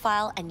personal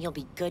profile and you'll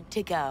be good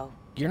to go.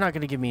 You're not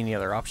going to give me any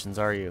other options,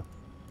 are you?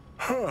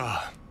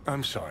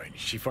 I'm sorry. Did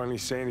she finally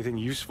say anything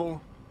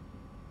useful?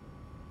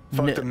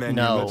 Fuck the menu.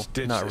 No, Let's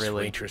ditch not this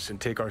really. waitress and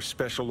take our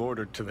special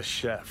order to the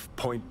chef,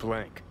 point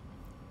blank.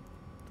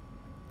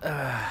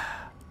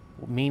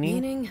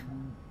 Meaning?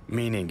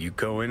 Meaning you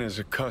go in as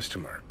a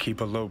customer,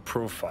 keep a low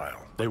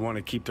profile. They want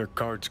to keep their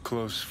cards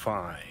close,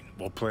 fine.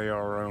 We'll play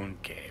our own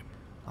game.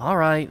 All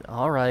right.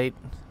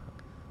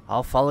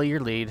 I'll follow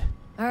your lead.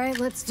 All right,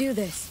 let's do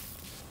this.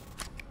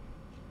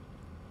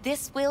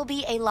 This will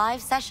be a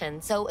live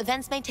session, so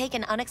events may take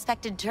an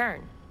unexpected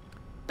turn.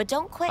 But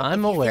don't quit if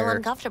I'm you aware. feel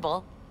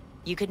uncomfortable.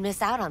 You could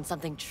miss out on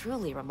something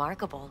truly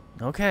remarkable.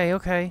 Okay.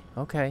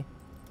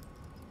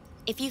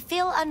 If you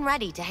feel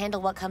unready to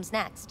handle what comes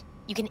next,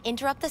 you can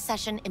interrupt the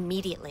session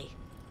immediately.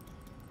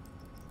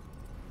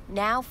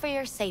 Now for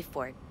your safe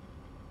word.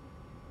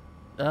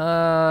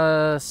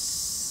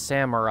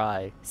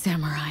 Samurai.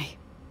 Samurai.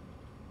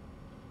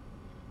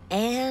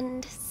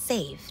 And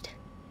saved.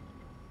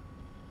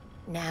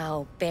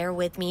 Now, bear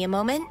with me a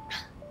moment.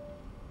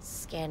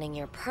 Scanning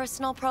your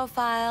personal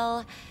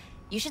profile.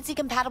 You should see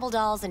compatible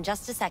dolls in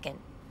just a second.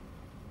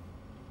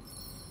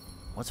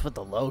 What's with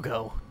the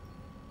logo?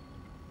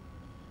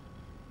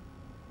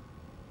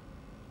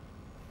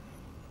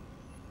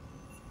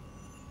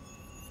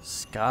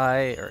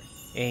 Sky or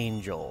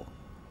Angel?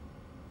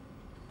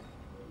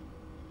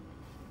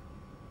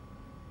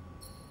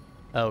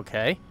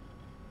 Okay.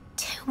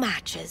 2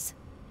 matches.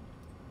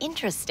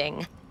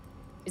 Interesting.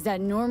 Is that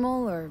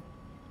normal or...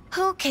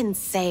 Who can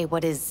say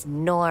what is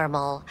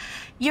normal?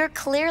 You're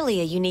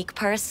clearly a unique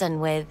person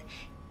with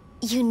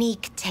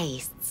unique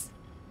tastes.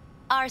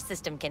 Our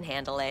system can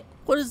handle it.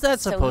 What is that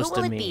supposed to So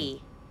who will mean? it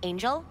be?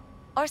 Angel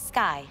or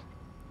Sky?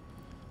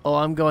 Oh,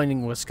 I'm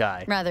going with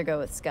Sky. Rather go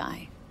with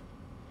Sky.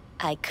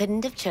 I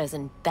couldn't have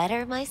chosen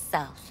better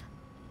myself.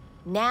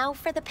 Now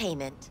for the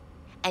payment,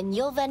 and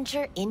you'll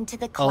venture into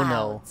the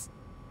clouds. Oh no.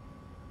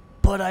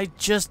 But I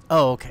just...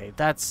 Oh, okay.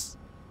 That's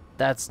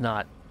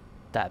not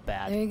that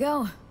bad. There you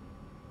go.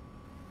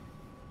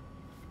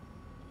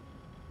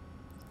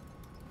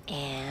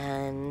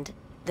 And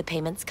the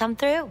payments come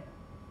through.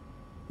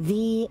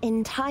 The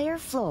entire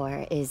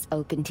floor is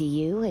open to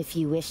you if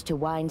you wish to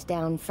wind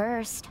down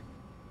first.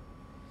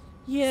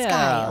 Yeah.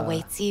 Sky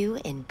awaits you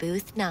in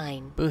booth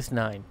 9. Booth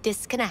 9.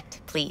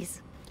 Disconnect,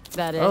 please.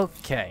 That it?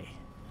 Okay.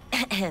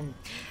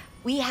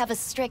 We have a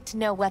strict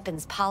no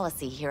weapons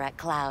policy here at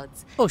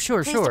Clouds. Oh,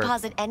 sure. Please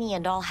deposit any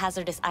and all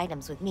hazardous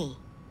items with me.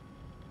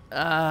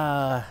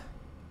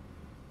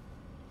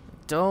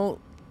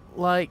 Don't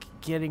like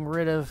getting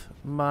rid of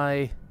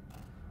my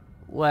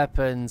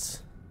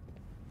weapons.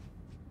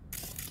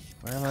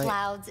 Where am I?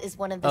 Clouds is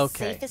one of the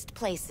safest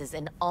places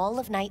in all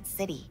of Night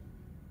City.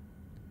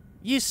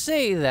 You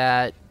say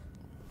that.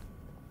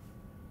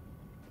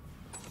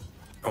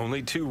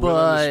 Only 2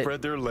 willing to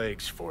spread their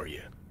legs for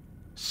you.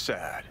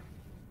 Sad.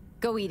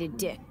 Go eat a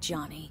dick,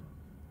 Johnny.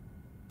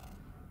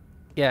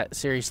 Yeah,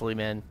 seriously,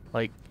 man.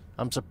 Like,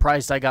 I'm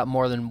surprised I got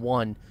more than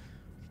 1.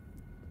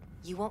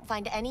 You won't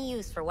find any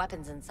use for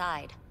weapons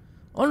inside.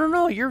 Oh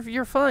no,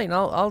 you're fine.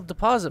 I'll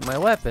deposit my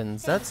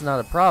weapons. That's not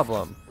a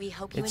problem. We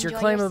hope you it's your enjoy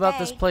claim your about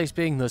this stay. place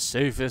being the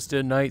safest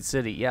in Night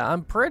City. Yeah,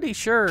 I'm pretty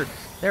sure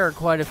there are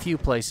quite a few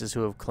places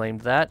who have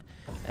claimed that,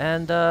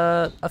 and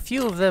a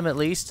few of them at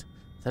least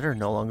that are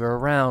no longer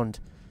around.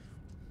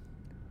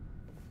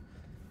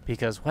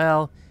 Because,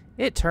 well,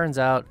 it turns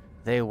out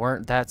they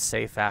weren't that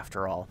safe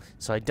after all.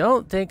 So I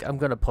don't think I'm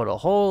gonna put a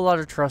whole lot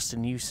of trust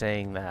in you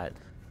saying that.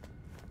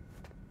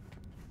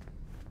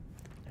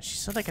 She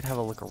said I could have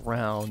a look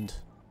around.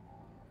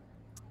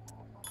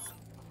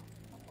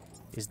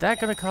 Is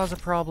that going to cause a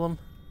problem?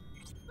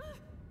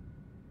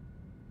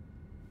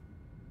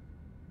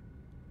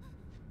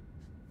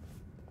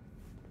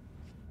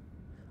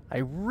 I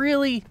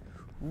really,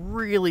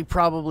 really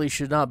probably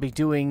should not be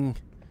doing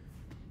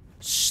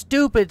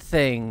stupid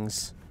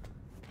things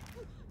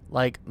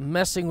like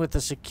messing with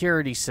the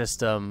security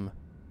system.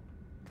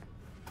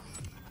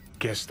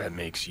 Guess that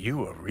makes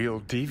you a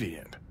real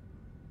deviant.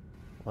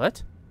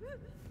 What?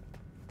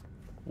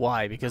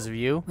 Why? Because of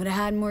you? Would have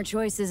had more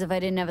choices if I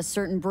didn't have a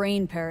certain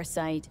brain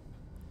parasite.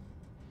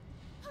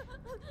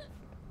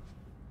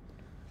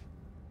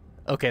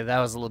 Okay, that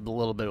was a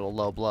little bit of a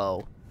low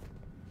blow.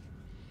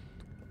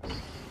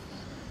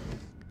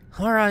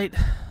 Alright,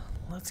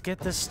 let's get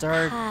this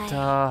started.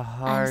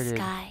 I'm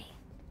Sky.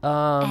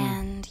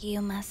 And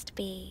you must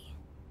be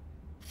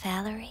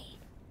Valerie?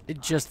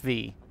 Just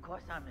V. Of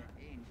course I'm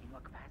in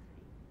what capacity?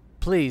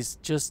 Please,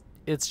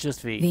 it's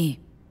just V. V.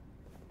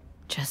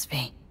 Just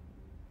V.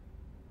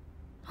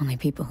 Only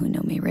people who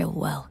know me real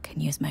well can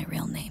use my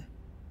real name.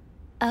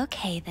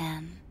 Okay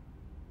then.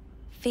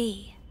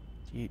 V.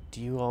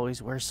 Do you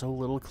always wear so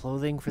little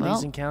clothing for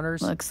these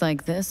encounters? Looks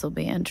like this will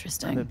be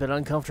interesting. I'm a bit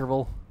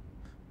uncomfortable.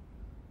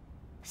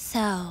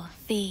 So,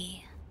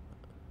 V,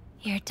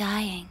 you're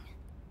dying.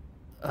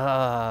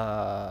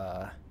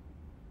 How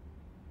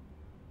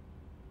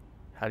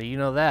do you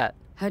know that?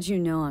 How'd you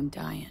know I'm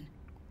dying?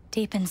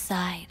 Deep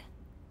inside,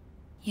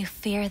 you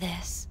fear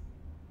this.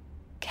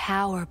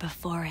 Cower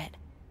before it.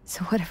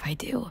 So what if I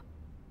do?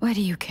 Why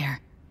do you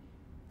care?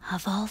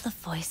 Of all the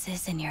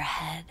voices in your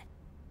head,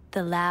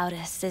 the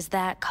loudest is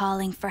that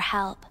calling for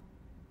help.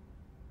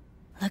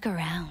 Look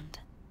around.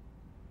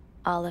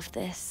 All of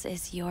this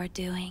is your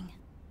doing.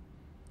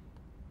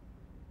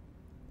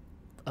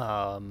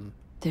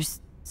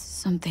 There's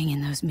something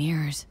in those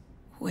mirrors,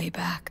 way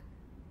back.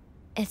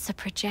 It's a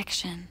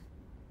projection.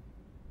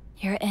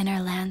 Your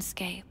inner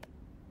landscape.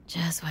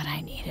 Just what I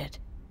needed.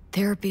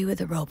 Therapy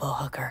with a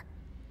robo-hooker.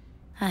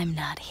 I'm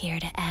not here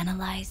to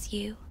analyze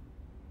you.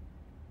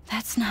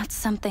 That's not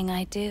something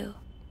I do.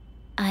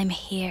 I'm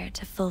here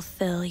to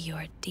fulfill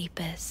your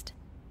deepest,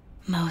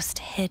 most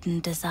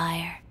hidden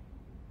desire.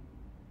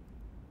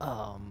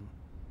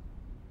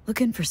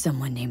 Looking for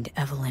someone named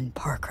Evelyn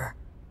Parker.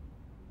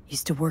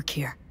 Used to work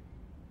here.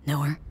 Know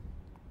her?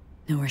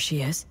 Know where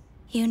she is?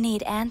 You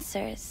need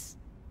answers.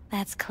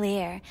 That's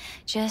clear.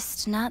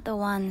 Just not the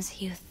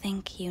ones you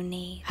think you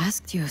need.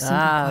 Asked you a simple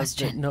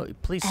question. No,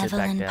 please sit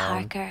Evelyn back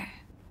down. Parker.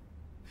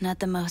 Not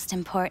the most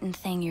important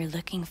thing you're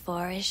looking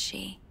for, is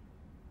she?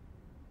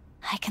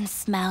 I can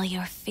smell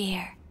your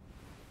fear.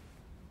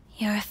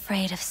 You're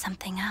afraid of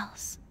something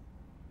else.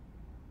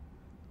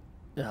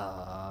 You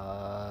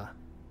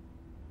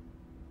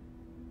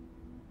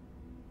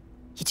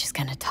just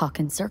gonna talk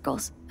in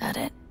circles? That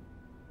it?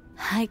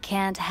 I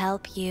can't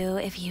help you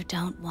if you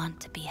don't want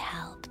to be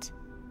helped.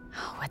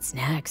 What's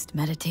next?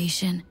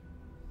 Meditation?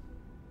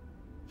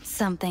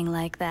 Something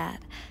like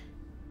that.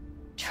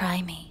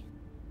 Try me.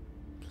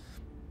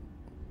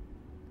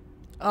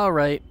 All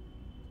right.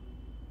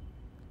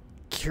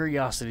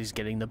 Curiosity's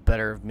getting the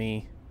better of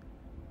me.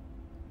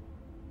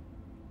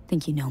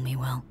 Think you know me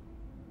well.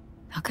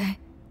 Okay?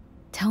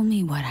 Tell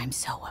me what I'm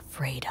so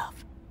afraid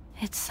of.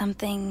 It's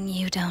something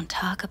you don't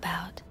talk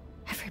about.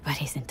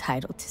 Everybody's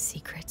entitled to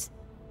secrets.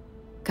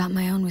 Got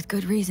my own with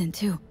good reason,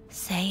 too.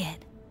 Say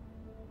it.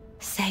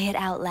 Say it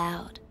out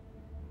loud.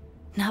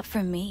 Not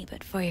for me,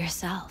 but for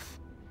yourself.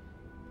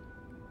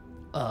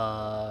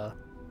 I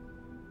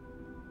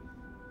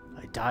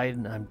died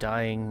and I'm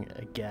dying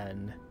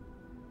again.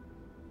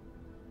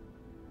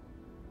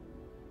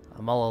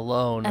 I'm all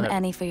alone. And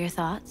any for your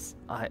thoughts?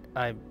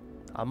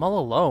 I'm all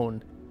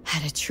alone.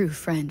 Had a true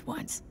friend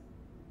once.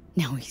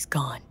 Now he's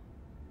gone.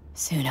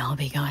 Soon I'll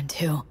be gone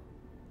too.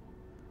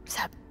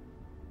 Except,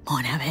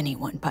 won't have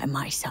anyone by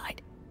my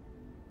side.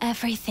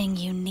 Everything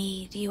you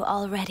need, you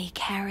already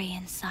carry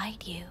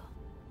inside you.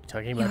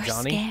 Talking about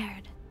Johnny? You're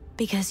scared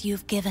because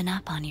you've given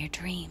up on your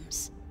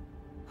dreams.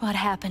 What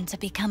happened to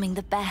becoming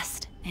the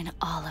best in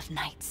all of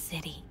Night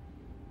City?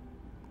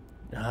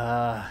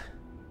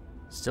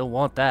 Still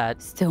want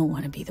that. Still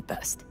want to be the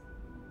best.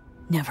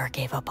 Never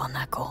gave up on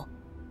that goal.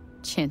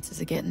 Chances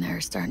of getting there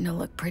are starting to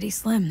look pretty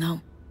slim, though.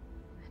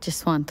 I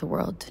just want the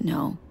world to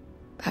know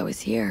I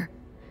was here.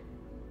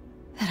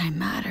 That I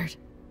mattered.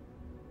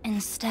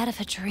 Instead of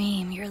a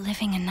dream, you're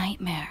living a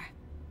nightmare.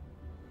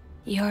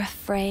 You're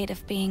afraid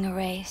of being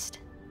erased,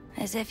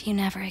 as if you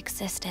never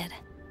existed.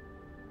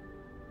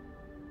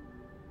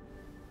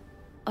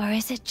 Or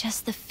is it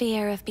just the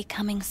fear of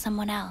becoming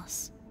someone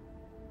else?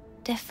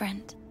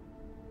 Different?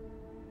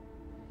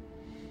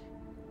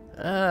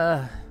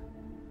 The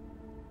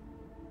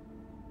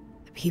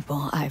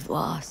people I've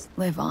lost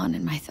live on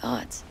in my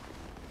thoughts.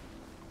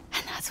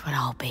 And that's what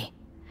I'll be.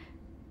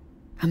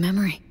 A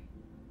memory.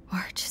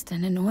 Or just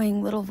an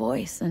annoying little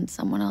voice in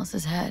someone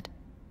else's head.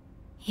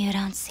 You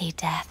don't see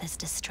death as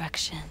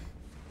destruction,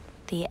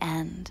 the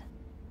end,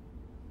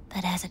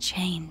 but as a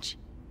change.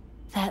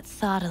 That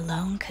thought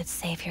alone could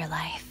save your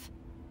life.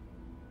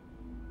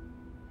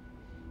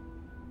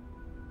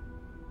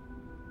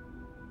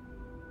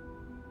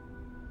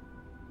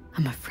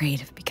 I'm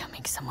afraid of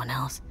becoming someone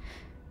else.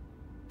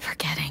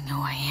 Forgetting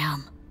who I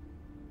am.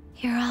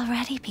 You're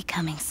already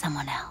becoming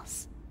someone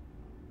else.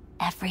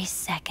 Every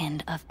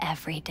second of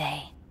every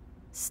day.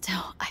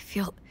 Still, I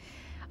feel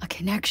a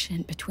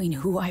connection between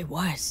who I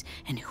was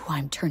and who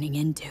I'm turning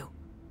into.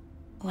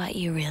 What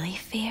you really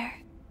fear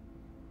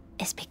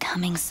is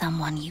becoming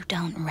someone you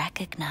don't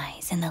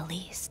recognize in the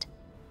least.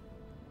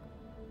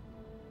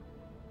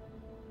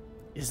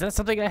 Is that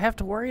something I have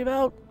to worry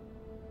about?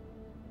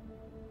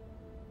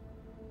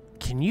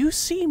 Can you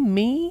see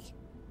me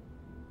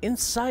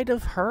inside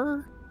of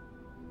her?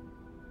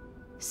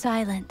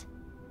 Silent.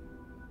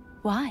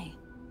 Why?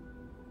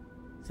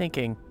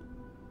 Thinking.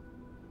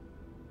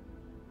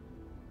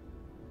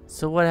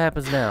 So what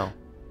happens now?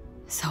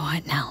 So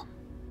what now?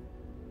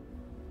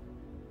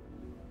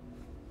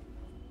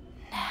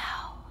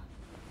 Now,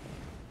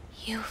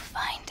 you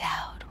find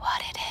out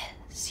what it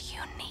is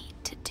you need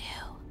to do.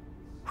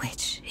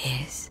 Which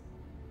is?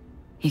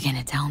 You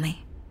gonna tell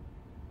me?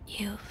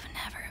 You've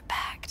never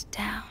backed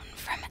down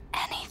from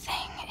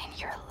anything.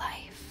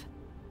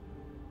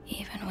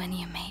 even when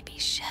you maybe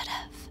should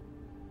have.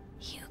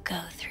 You go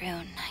through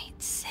Night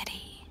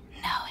City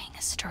knowing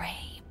a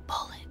stray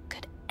bullet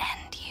could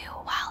end you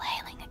while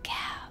hailing a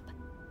cab.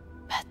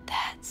 But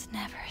that's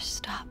never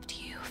stopped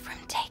you from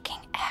taking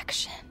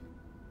action.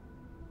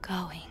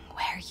 Going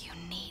where you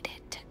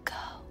needed to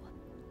go.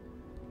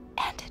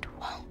 And it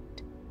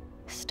won't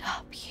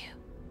stop you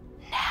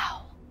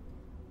now.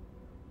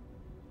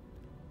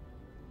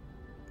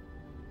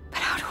 But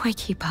how do I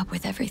keep up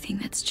with everything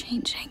that's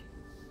changing?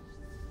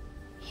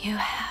 You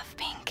have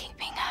been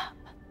keeping up.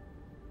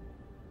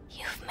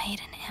 You've made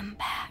an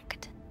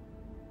impact.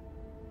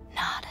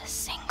 Not a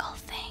single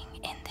thing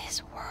in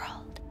this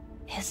world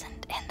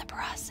isn't in the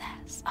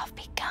process of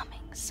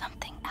becoming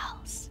something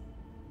else.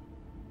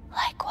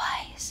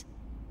 Likewise,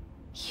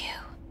 you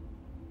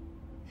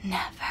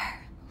never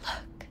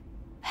look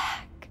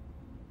back.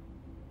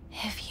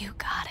 If you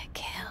gotta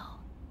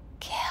kill,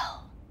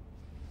 kill.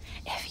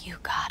 If you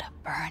gotta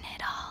burn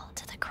it all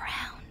to the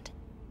ground,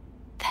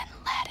 then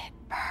let it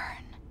burn.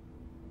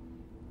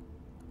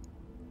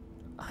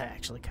 I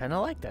actually kind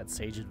of like that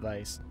sage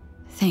advice.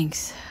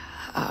 Thanks,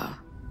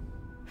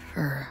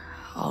 for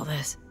all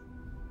this.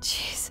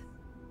 Jeez,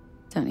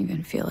 don't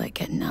even feel like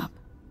getting up.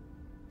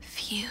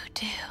 Few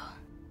do.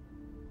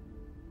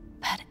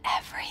 But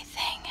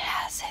everything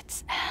has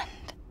its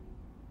end.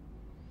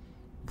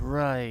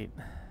 Right.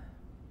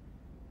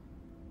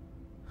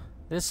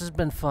 This has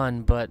been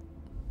fun, but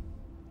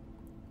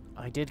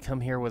I did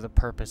come here with a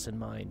purpose in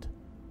mind.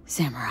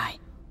 Samurai.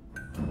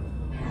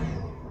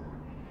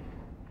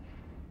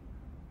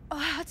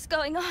 Oh, what's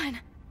going on?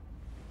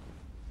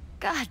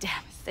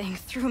 Goddamn thing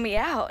threw me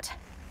out.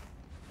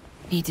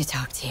 Need to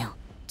talk to you.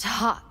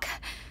 Talk?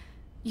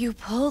 You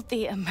pulled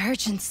the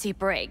emergency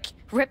brake,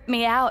 ripped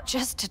me out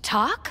just to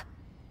talk?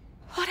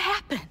 What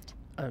happened?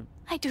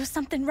 I do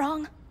something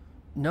wrong?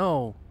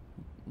 No.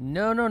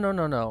 No.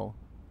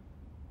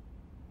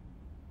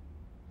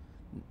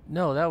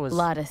 No, that was... A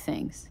lot of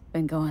things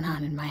been going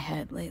on in my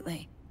head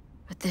lately.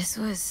 But this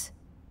was...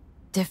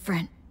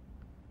 different.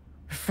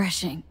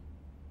 Refreshing.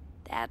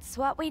 That's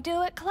what we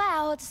do at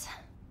Clouds.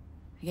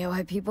 I get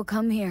why people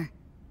come here.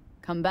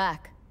 Come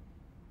back.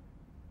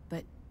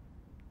 But...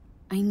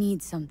 I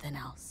need something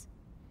else.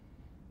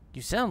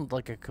 You sound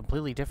like a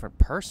completely different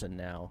person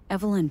now.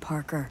 Evelyn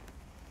Parker.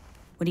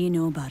 What do you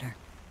know about her?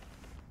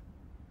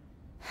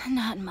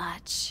 Not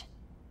much.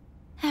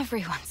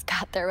 Everyone's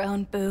got their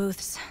own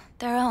booths,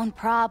 their own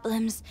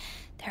problems,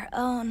 their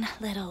own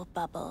little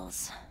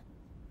bubbles.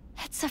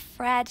 It's a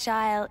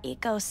fragile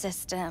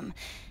ecosystem.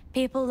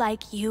 People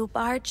like you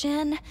barge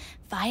in,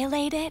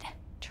 violate it,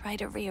 try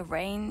to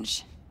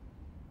rearrange.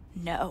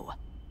 No.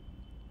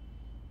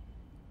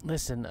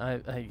 Listen,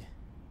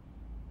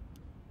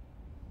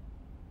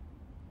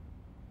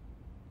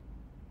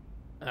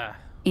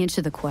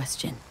 Answer the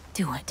question.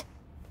 Do it.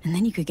 And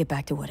then you could get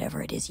back to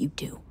whatever it is you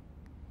do.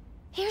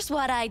 Here's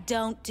what I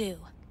don't do.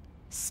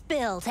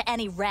 Spill to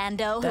any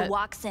rando That who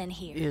walks in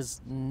here. is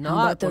How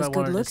not about those what I good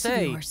wanted looks to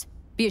say. of yours?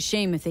 Be a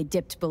shame if they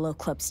dipped below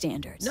club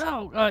standards.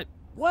 No,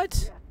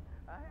 what?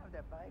 I have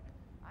that bike.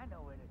 I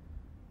know it is.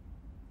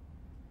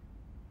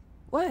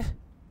 What?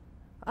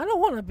 I don't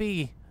want to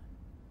be...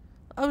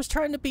 I was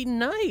trying to be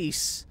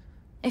nice.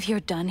 If you're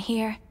done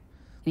here...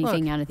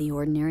 Anything out of the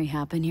ordinary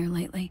happen here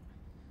lately?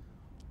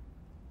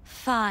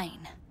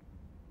 Fine.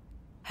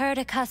 Heard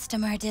a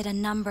customer did a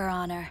number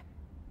on her.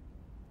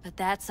 But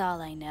that's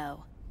all I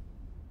know.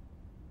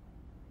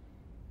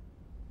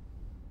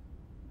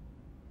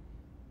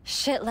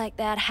 Shit like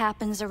that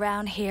happens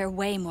around here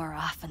way more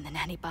often than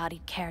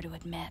anybody'd care to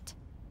admit.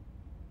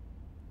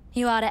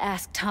 You ought to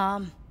ask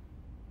Tom.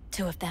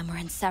 Two of them were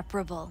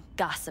inseparable,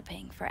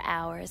 gossiping for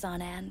hours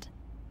on end.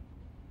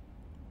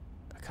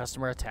 A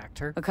customer attacked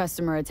her? A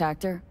customer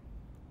attacked her?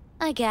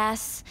 I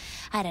guess.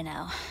 I don't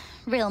know.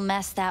 Real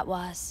mess that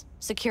was.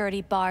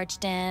 Security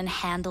barged in,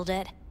 handled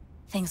it.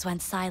 Things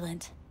went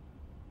silent.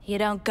 You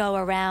don't go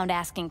around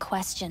asking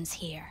questions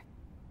here.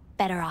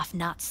 Better off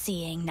not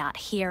seeing, not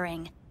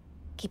hearing.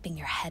 Keeping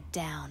your head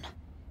down.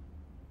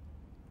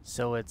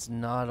 So it's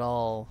not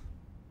all...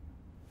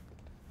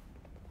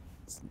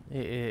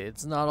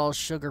 It's not all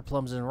sugar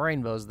plums and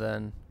rainbows,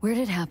 then. Where'd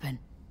it happen?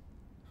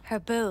 Her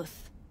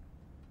booth.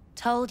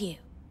 Told you.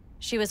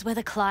 She was with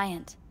a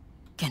client.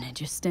 Can I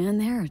just stand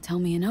there or tell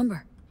me a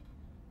number?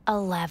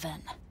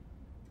 11.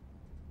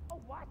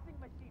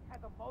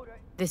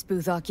 This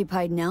booth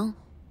occupied now?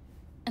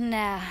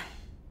 Nah.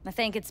 I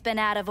think it's been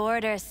out of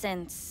order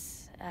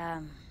since,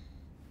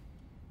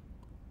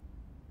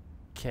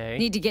 Okay.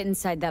 Need to get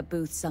inside that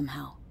booth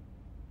somehow.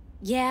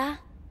 Yeah?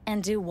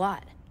 And do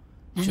what?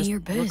 None of your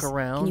biz. Look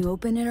around. Can you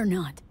open it or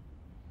not?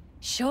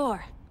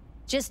 Sure.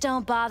 Just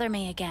don't bother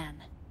me again.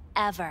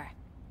 Ever.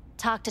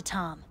 Talk to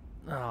Tom.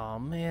 Oh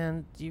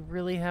man, do you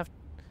really have...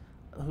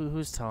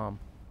 Who's Tom?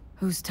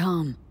 Who's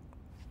Tom?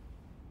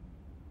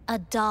 A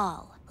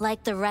doll,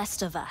 like the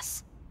rest of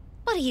us.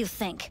 What do you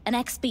think, an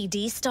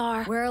XBD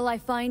star? Where'll I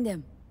find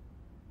him?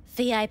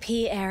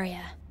 VIP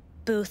area.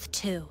 Booth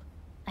 2,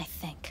 I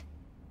think.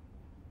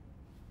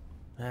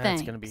 That's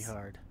Thanks. gonna be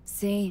hard.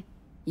 See?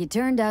 You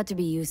turned out to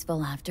be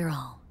useful after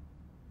all.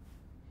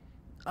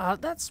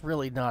 That's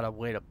really not a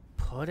way to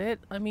put it.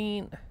 I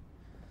mean...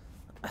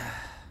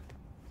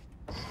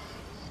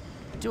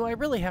 do I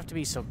really have to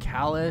be so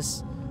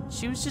callous?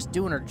 She was just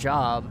doing her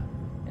job.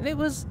 And it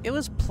was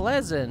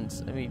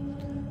pleasant. I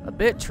mean, a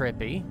bit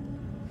trippy.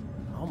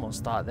 I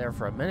almost thought there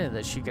for a minute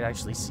that she could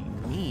actually see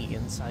me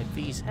inside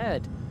V's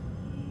head.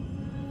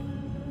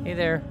 Hey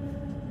there.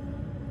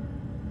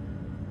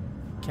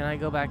 Can I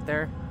go back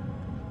there?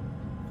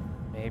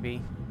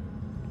 Maybe.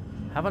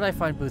 How about I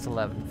find booth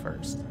 11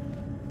 first?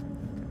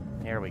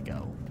 There we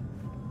go.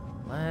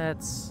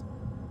 Let's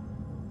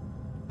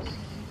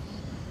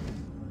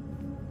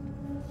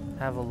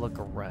have a look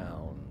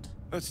around.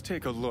 Let's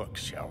take a look,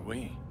 shall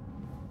we?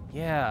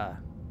 Yeah.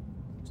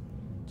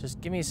 Just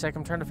give me a sec.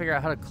 I'm trying to figure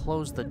out how to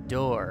close the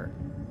door.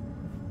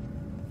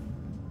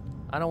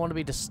 I don't want to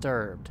be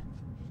disturbed.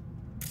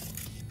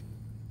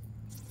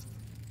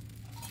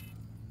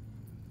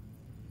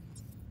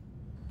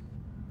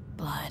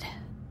 Blood.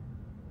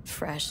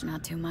 Fresh,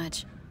 not too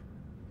much.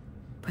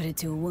 Put it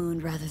to a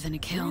wound rather than a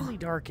kill. Really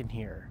dark in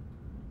here.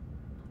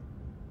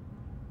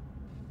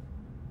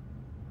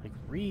 Like,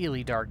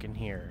 really dark in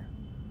here.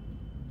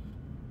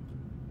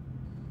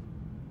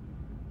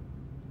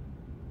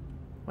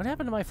 What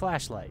happened to my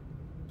flashlight?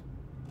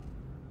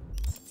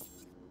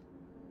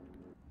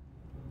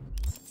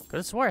 Could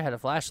have swore I had a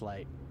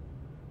flashlight.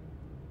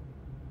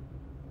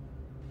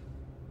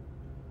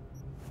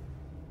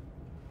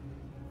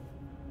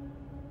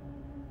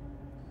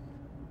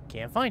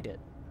 Can't find it.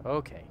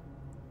 Okay.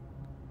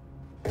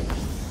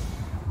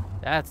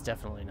 That's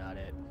definitely not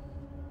it.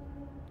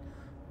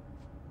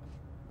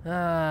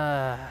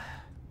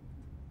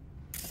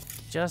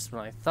 Just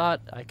when I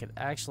thought I could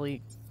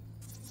actually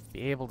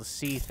be able to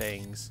see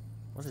things.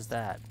 What is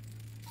that?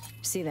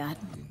 See that?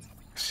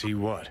 See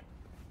what?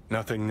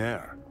 Nothing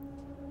there.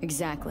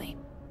 Exactly.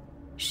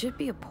 Should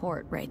be a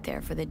port right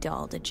there for the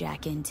doll to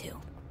jack into.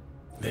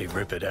 They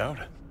rip it out?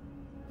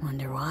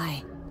 Wonder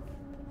why.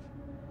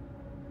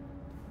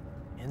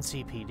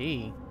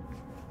 NCPD?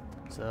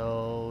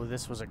 So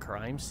this was a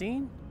crime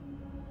scene?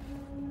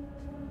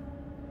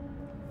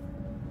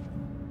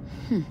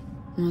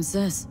 What's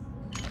this?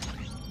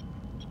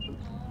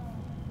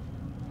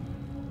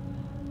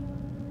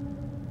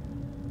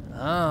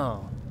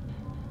 Oh.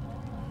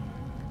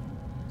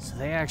 So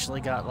they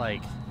actually got,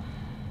 like,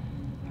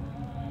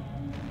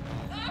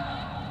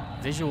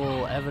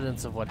 visual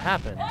evidence of what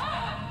happened.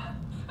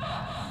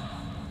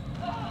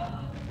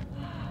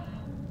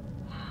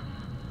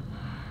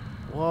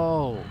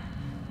 Whoa.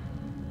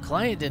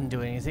 Client didn't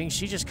do anything.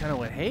 She just kind of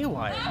went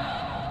haywire.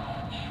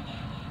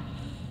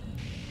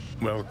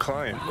 Well,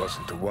 client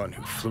wasn't the one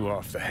who flew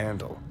off the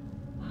handle.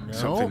 No?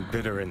 Something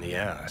bit her in the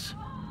ass.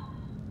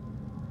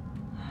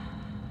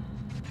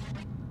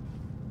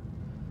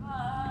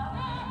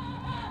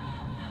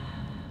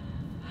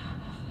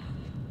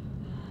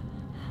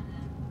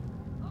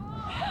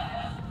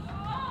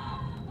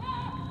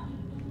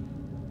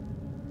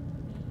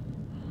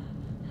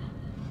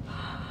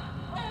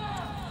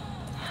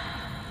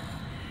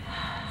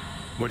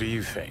 What do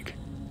you think?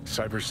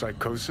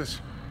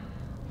 Cyberpsychosis?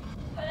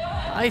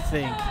 I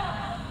think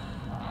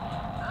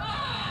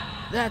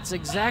that's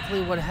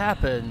exactly what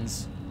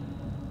happens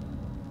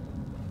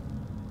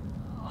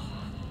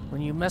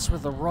when you mess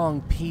with the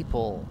wrong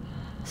people.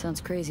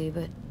 Sounds crazy,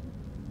 but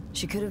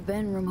she could have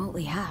been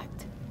remotely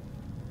hacked.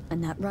 A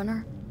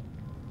netrunner?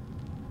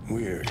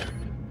 Weird.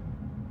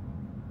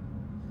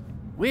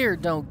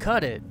 Weird don't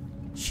cut it.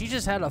 She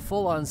just had a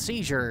full-on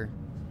seizure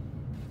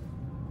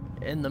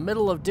in the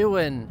middle of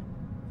doing,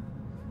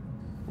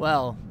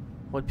 well,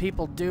 what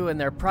people do in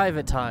their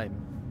private time.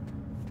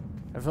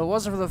 If it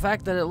wasn't for the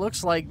fact that it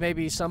looks like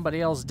maybe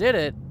somebody else did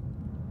it,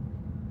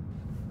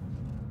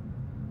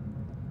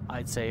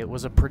 I'd say it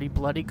was a pretty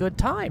bloody good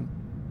time.